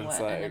reminded of what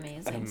like,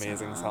 an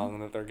amazing song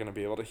that they're gonna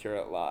be able to hear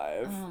it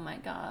live. Oh my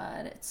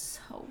god,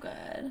 it's so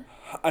good.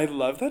 I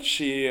love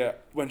that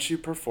when she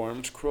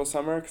performed Cruel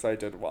Summer, because I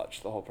did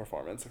watch the whole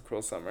performance of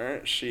Cruel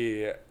Summer,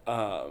 she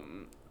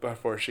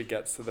before she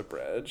gets to the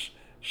bridge,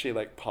 she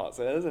like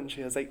pauses and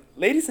she is like,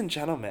 ladies and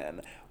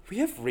gentlemen, we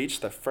have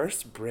reached the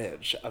first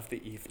bridge of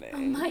the evening. Oh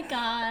my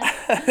god.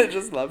 I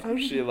just love how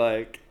she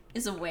like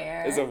is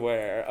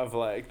aware of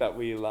like that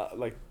we love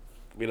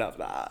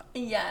that.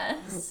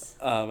 Yes.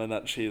 And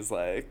that she's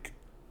like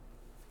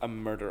a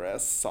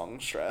murderous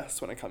songstress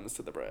when it comes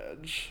to the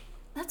bridge.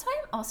 That's why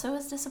I'm also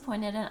as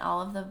disappointed in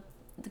all of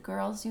the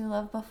girls you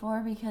loved before,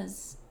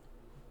 because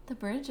the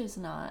bridge is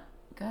not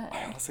good.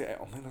 I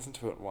only listened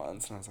to it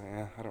once and I was like,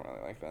 I don't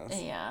really like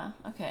this. Yeah,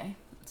 okay.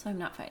 So I'm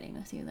not fighting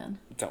with you then.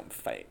 Don't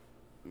fight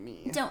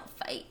me. Don't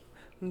fight.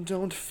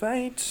 Don't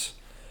fight.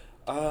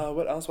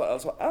 What else?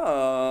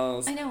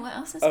 I know, what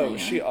else is going on?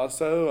 She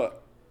also,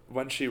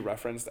 when she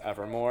referenced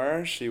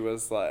Evermore, she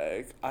was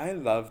like, I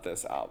love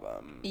this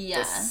album.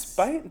 Yes.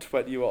 Despite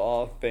what you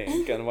all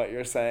think and what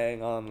you're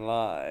saying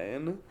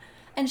online.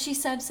 And she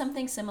said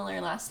something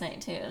similar last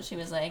night, too. She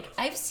was like,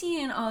 I've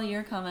seen all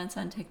your comments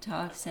on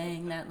TikTok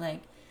saying that,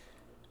 like,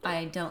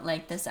 I don't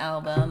like this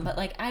album, but,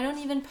 like, I don't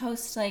even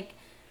post, like,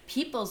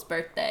 people's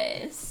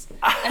birthdays.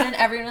 And then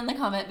everyone in the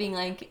comment being,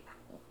 like,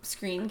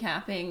 screen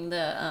capping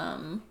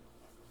the,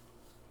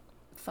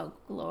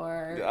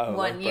 folklore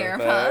 1 year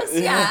post.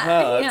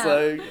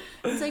 Yeah.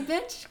 It's like,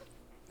 bitch,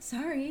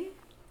 sorry.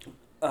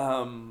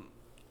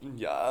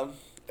 Yeah.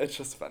 It's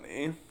just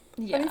funny.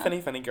 Yeah.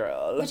 Funny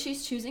girl. But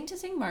she's choosing to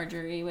sing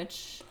Marjorie,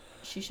 which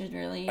she should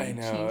really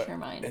change her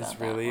mind about.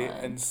 It's really that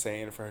one.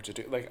 insane for her to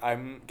do. Like,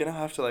 I'm gonna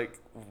have to, like,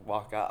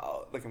 walk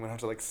out. Like, I'm gonna have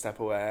to, like, step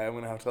away. I'm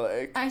gonna have to,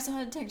 like... I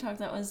saw a TikTok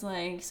that was,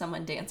 like,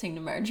 someone dancing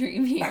to Marjorie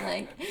being,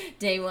 like,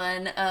 day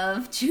one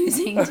of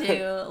choosing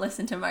to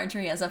listen to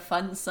Marjorie as a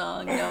fun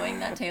song, knowing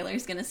that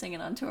Taylor's gonna sing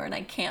it on tour, and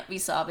I can't be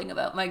sobbing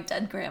about my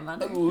dead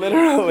grandmother.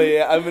 Literally,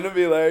 I'm gonna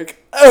be,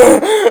 like...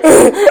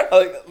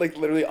 like,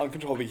 literally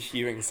uncontrollably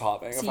heaving,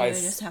 sobbing. So if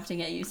you just have to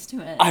get used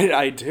to it.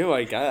 I do,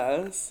 I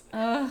guess.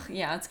 Ugh,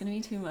 yeah, it's gonna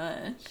be too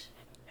much.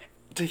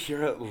 to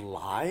hear it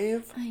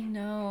live. I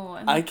know.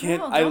 I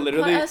can't. Girl, I don't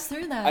literally. put us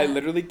through that. I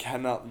literally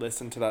cannot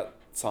listen to that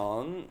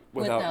song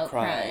without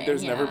crying.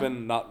 There's never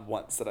been not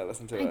once that I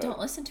listened to it. I don't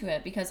listen to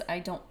it because I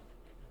don't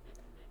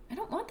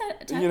want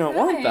that to You don't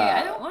cry. want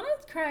that. I don't want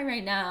to cry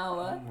right now.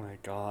 Oh my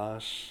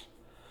gosh.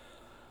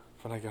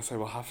 But I guess I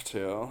will have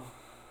to.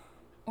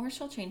 Or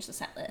she'll change the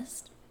set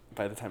list.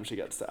 By the time she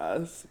gets to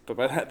us.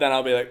 But then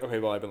I'll be like, okay,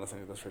 well, I've been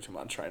listening to this for 2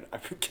 months. I'm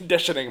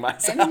conditioning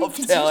myself,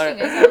 Taylor.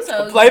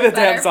 Play the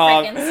damn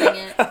song. Sing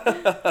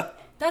it.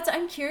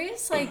 I'm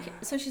curious, like,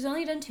 so she's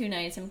only done 2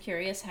 nights. I'm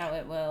curious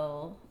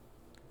how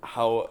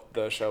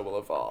the show will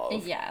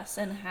evolve. Yes,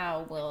 and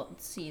how we'll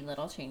see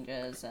little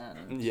changes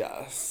and...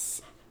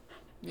 Yes.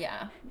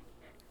 Yeah.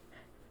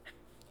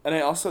 And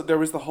there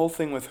was the whole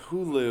thing with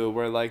Hulu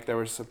where, like, there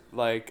was,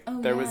 like,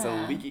 there was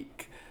a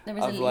leak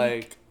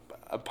like,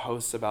 a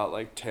post about,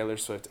 like, Taylor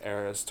Swift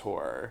Eras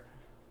Tour.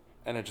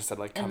 And it just said,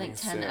 like, coming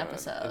soon. In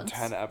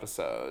 10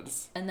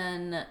 episodes. And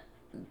then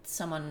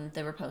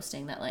they were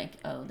posting that, like,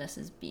 oh, this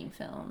is being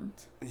filmed.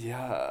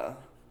 Yeah.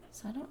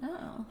 So I don't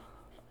know.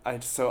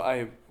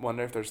 I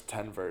wonder if there's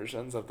 10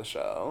 versions of the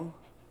show.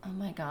 Oh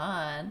my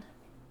god.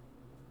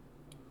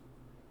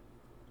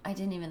 I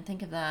didn't even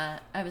think of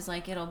that. I was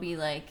like, it'll be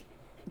like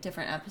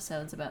different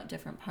episodes about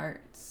different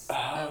parts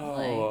of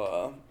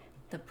like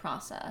the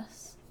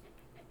process.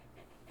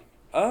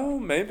 Oh,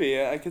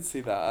 maybe. I could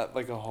see that.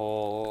 Like a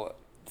whole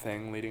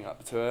thing leading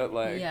up to it.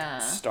 Like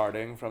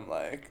starting from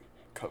like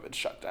COVID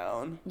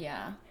shutdown.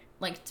 Yeah.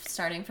 Like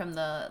starting from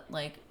the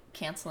like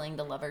canceling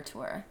the Lover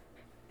tour.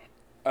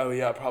 Oh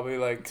yeah, probably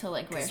like to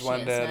like where she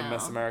when is did now.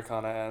 Miss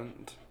Americana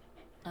end?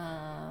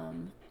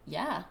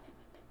 Yeah.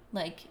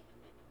 Like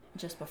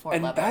just before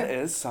and Lover. that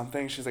is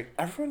something. She's like,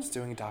 everyone's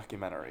doing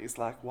documentaries.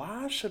 Like,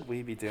 why should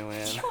we be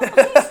doing?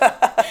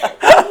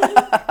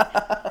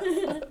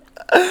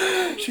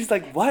 She's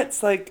like,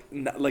 what's like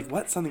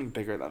what's something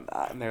bigger than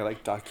that? And they're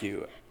like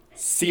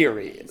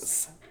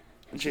docu-series.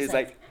 And she's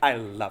like, I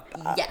love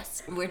that.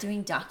 Yes, we're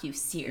doing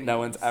docu-series. No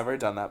one's ever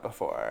done that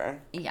before.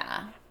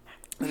 Yeah.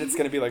 And it's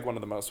gonna be like one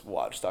of the most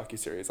watched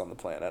docu-series on the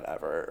planet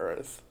ever,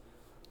 Earth.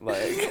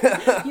 Like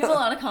you have a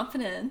lot of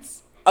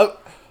confidence. Oh,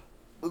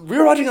 we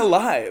were watching a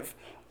live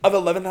of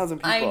 11,000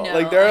 people. I know,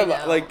 like there are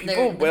like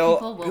people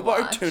people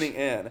are tuning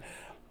in.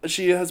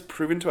 She has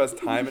proven to us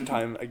time and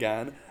time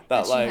again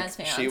that like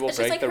she will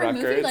break the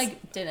records. Movie,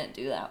 like didn't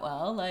do that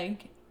well.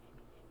 Like,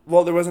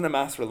 well, there wasn't a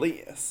mass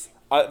release.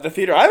 The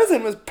theater I was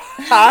in was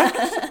packed.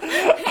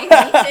 Hey,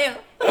 me too.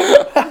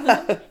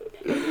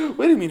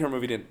 What do you mean her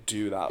movie didn't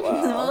do that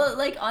well? Well,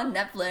 like on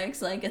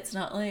Netflix, like it's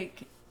not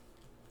like.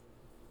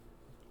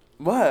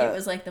 What? It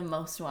was like the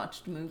most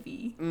watched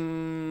movie. I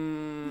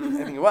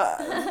think it was.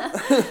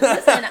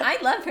 Listen, I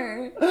love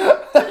her.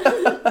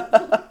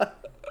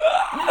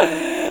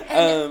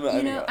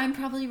 And, I'm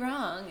probably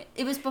wrong.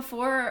 It was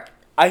before.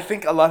 I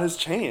think a lot has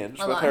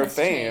changed with her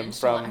fame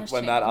from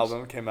when that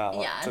album came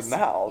out to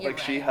now. Like,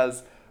 she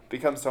has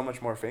become so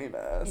much more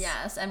famous.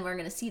 Yes, and we're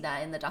going to see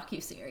that in the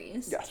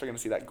docuseries. Yes, we're going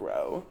to see that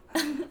grow.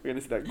 We're going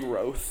to see that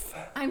growth.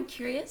 I'm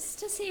curious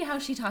to see how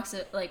she talks,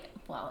 like,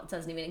 well, it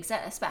doesn't even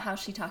exist, but how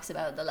she talks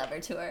about the Lover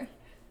tour.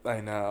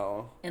 I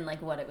know. And,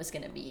 like, what it was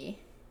going to be.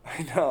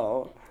 I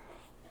know.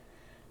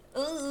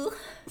 Ooh.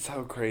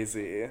 So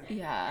crazy.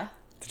 Yeah.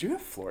 Did you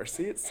have floor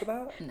seats to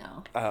that?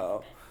 No.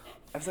 Oh.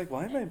 I was like,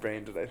 why in my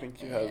brain did I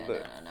think you had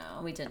the...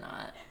 No, we did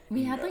not.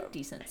 We had, like,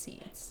 decent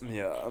seats.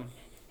 Yeah.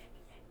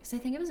 Because I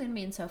think it was going to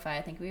be in SoFi.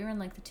 I think we were in,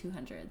 like, the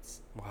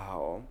 200s.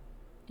 Wow.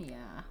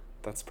 Yeah.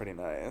 That's pretty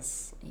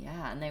nice.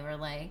 Yeah, and they were,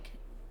 like,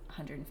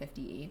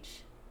 150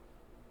 each.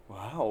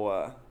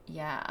 Wow.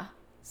 Yeah.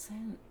 So,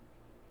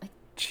 like...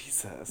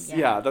 Jesus.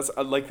 Yeah, that's,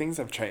 like, things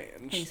have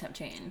changed. Things have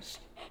changed.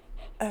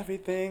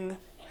 Everything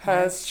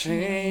has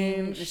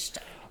changed.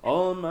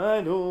 All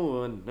my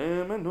know,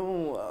 name I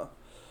know.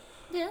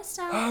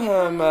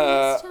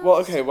 Well,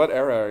 okay, what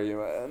era are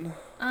you in?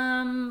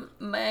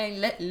 My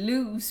let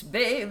loose,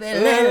 baby,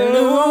 let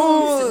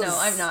loose. No,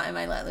 I'm not in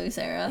my let loose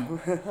era.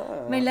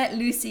 My let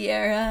loosey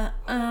era.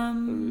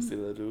 Lucy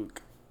LaDuke.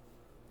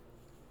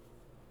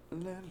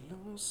 Let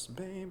loose,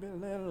 baby,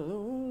 let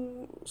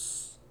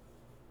loose.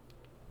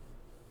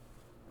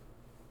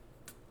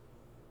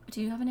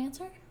 Do you have an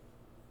answer?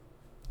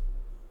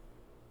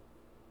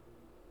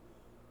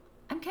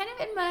 I'm kind of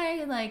in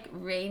my, like,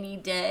 rainy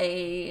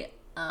day,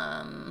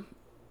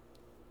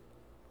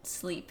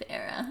 sleep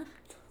era.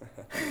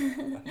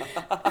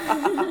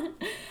 I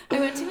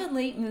went to a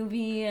late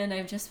movie and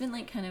I've just been,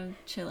 like, kind of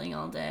chilling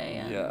all day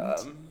and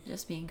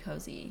just being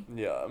cozy.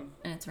 Yeah.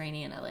 And it's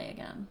rainy in LA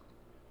again.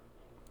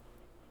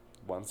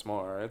 Once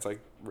more. It's,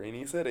 like,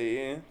 rainy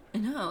city. I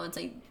know. It's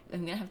like,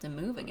 I'm gonna have to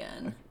move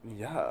again.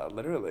 Yeah,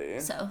 literally.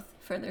 South.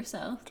 Further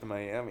south. To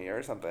Miami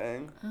or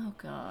something. Oh,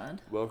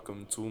 God.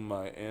 Welcome to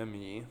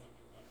Miami.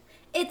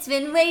 It's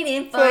been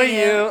waiting for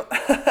you.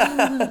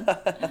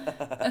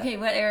 Okay,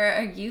 what era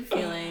are you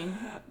feeling?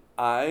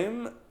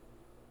 I'm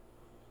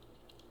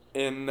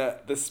in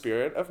the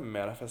spirit of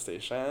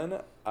manifestation.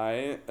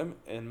 I am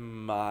in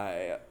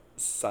my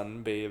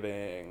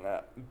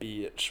sunbathing,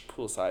 beach,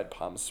 poolside,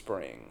 Palm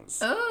Springs.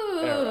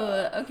 Oh,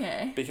 era.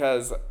 Okay.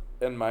 Because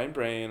in my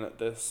brain,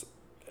 it's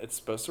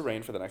supposed to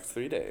rain for the next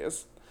 3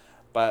 days,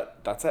 but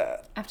that's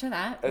it. After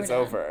that, it's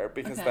over,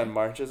 because then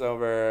March is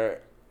over,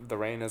 the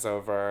rain is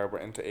over, we're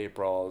into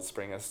April,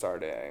 spring is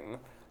starting,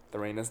 the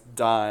rain is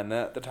done,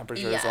 the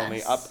temperature is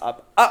only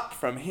up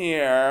from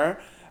here,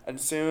 and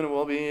soon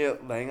we'll be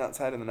laying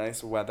outside in the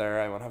nice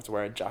weather. I won't have to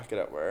wear a jacket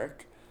at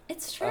work.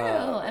 It's true,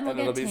 and we'll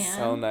get it'll tan. be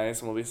so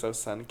nice, and we'll be so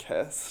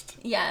sun-kissed.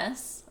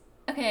 Yes.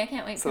 Okay, I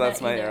can't wait for that. So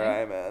that's my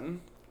era I'm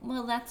in.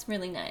 Well, that's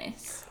really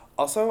nice.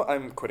 Also,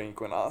 I'm quitting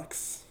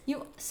Equinox.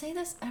 You say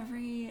this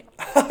every...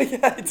 Yeah,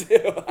 I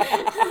do.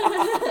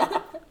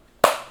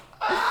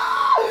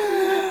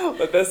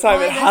 But this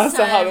time it has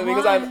to happen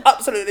because I'm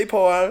absolutely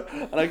poor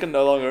and I can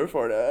no longer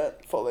afford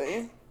it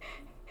fully.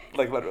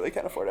 Like, literally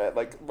can't afford it.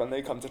 Like, when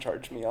they come to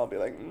charge me, I'll be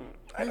like,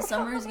 the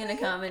summer's gonna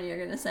come and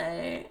you're gonna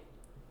say,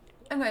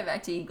 I'm going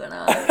back to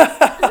Equinox.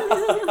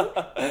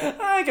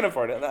 I can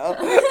afford it now.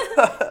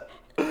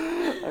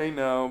 I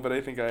know, but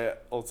I think I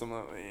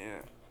ultimately...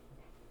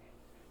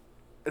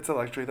 It's a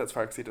luxury that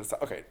Sparksy does...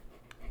 Okay,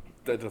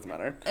 that doesn't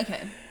matter.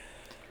 Okay.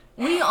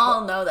 We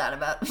all know that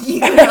about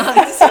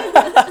Equinox.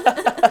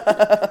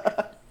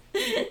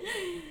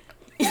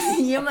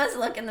 You must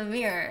look in the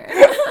mirror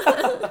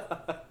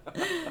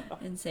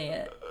and say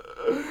it.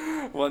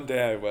 One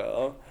day I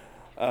will.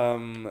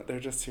 They're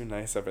just too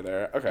nice over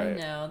there. Okay. I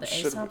know, the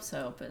Aesop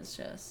soap is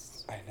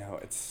just... I know,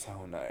 it's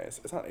so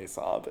nice. It's not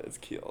Aesop, it's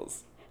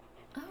Kiehl's.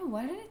 Oh,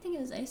 why did I think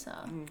it was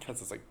Aesop?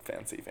 Because it's like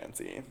fancy.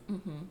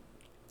 Mm-hmm.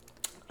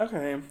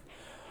 Okay.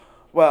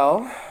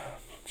 Well,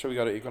 should we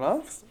go to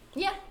Equinox?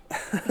 Yeah.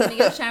 I'm gonna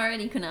go shower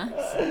at Equinox.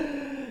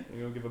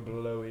 You'll give a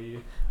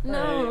blowy.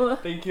 No. Right.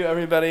 Thank you,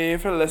 everybody,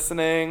 for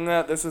listening.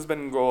 This has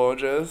been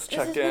gorgeous.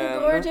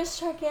 Gorgeous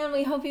check-in.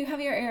 We hope you have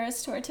your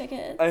Eras Tour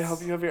tickets. I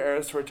hope you have your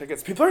Eras Tour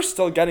tickets. People are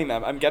still getting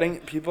them.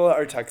 People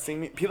are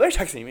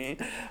texting me.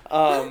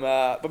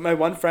 But my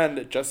one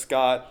friend just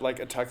got like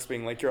a text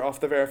being like, you're off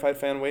the verified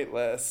fan wait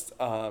list.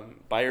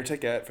 Buy your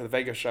ticket for the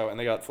Vegas show, and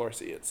they got floor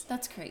seats.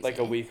 That's crazy. Like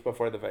a week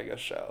before the Vegas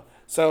show.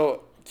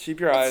 So keep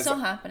your eyes. It's still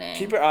happening.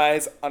 Keep your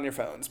eyes on your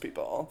phones,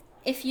 people.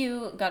 If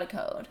you got a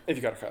code.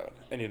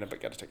 And you didn't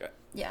get a ticket.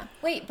 Yeah.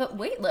 Wait, but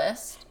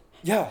waitlist?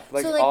 Yeah.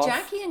 So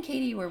Jackie and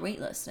Katie were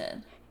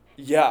waitlisted.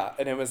 Yeah,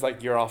 and it was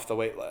like, you're off the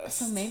wait list.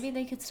 So maybe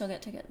they could still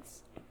get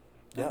tickets.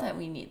 Yeah. Not that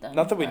we need them.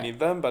 Not that we need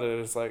them, but it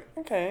is like,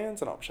 okay,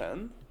 it's an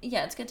option.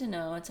 Yeah, it's good to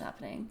know what's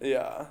happening.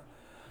 Yeah.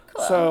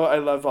 Cool. So I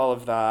love all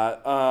of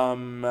that.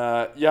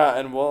 Yeah,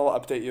 and we'll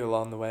update you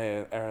along the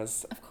way.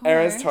 Eras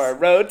Tour.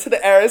 Road to the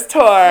Eras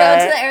Tour.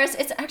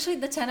 It's actually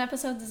the 10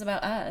 episodes is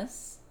about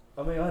us.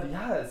 Oh my god,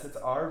 yes. It's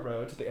our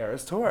Road to the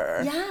Eras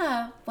Tour.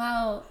 Yeah.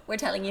 Wow. We're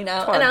telling you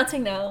now.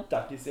 Announcing now.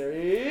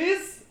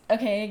 Docuseries.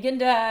 Okay, good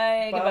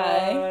day. Bye.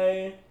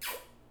 Goodbye.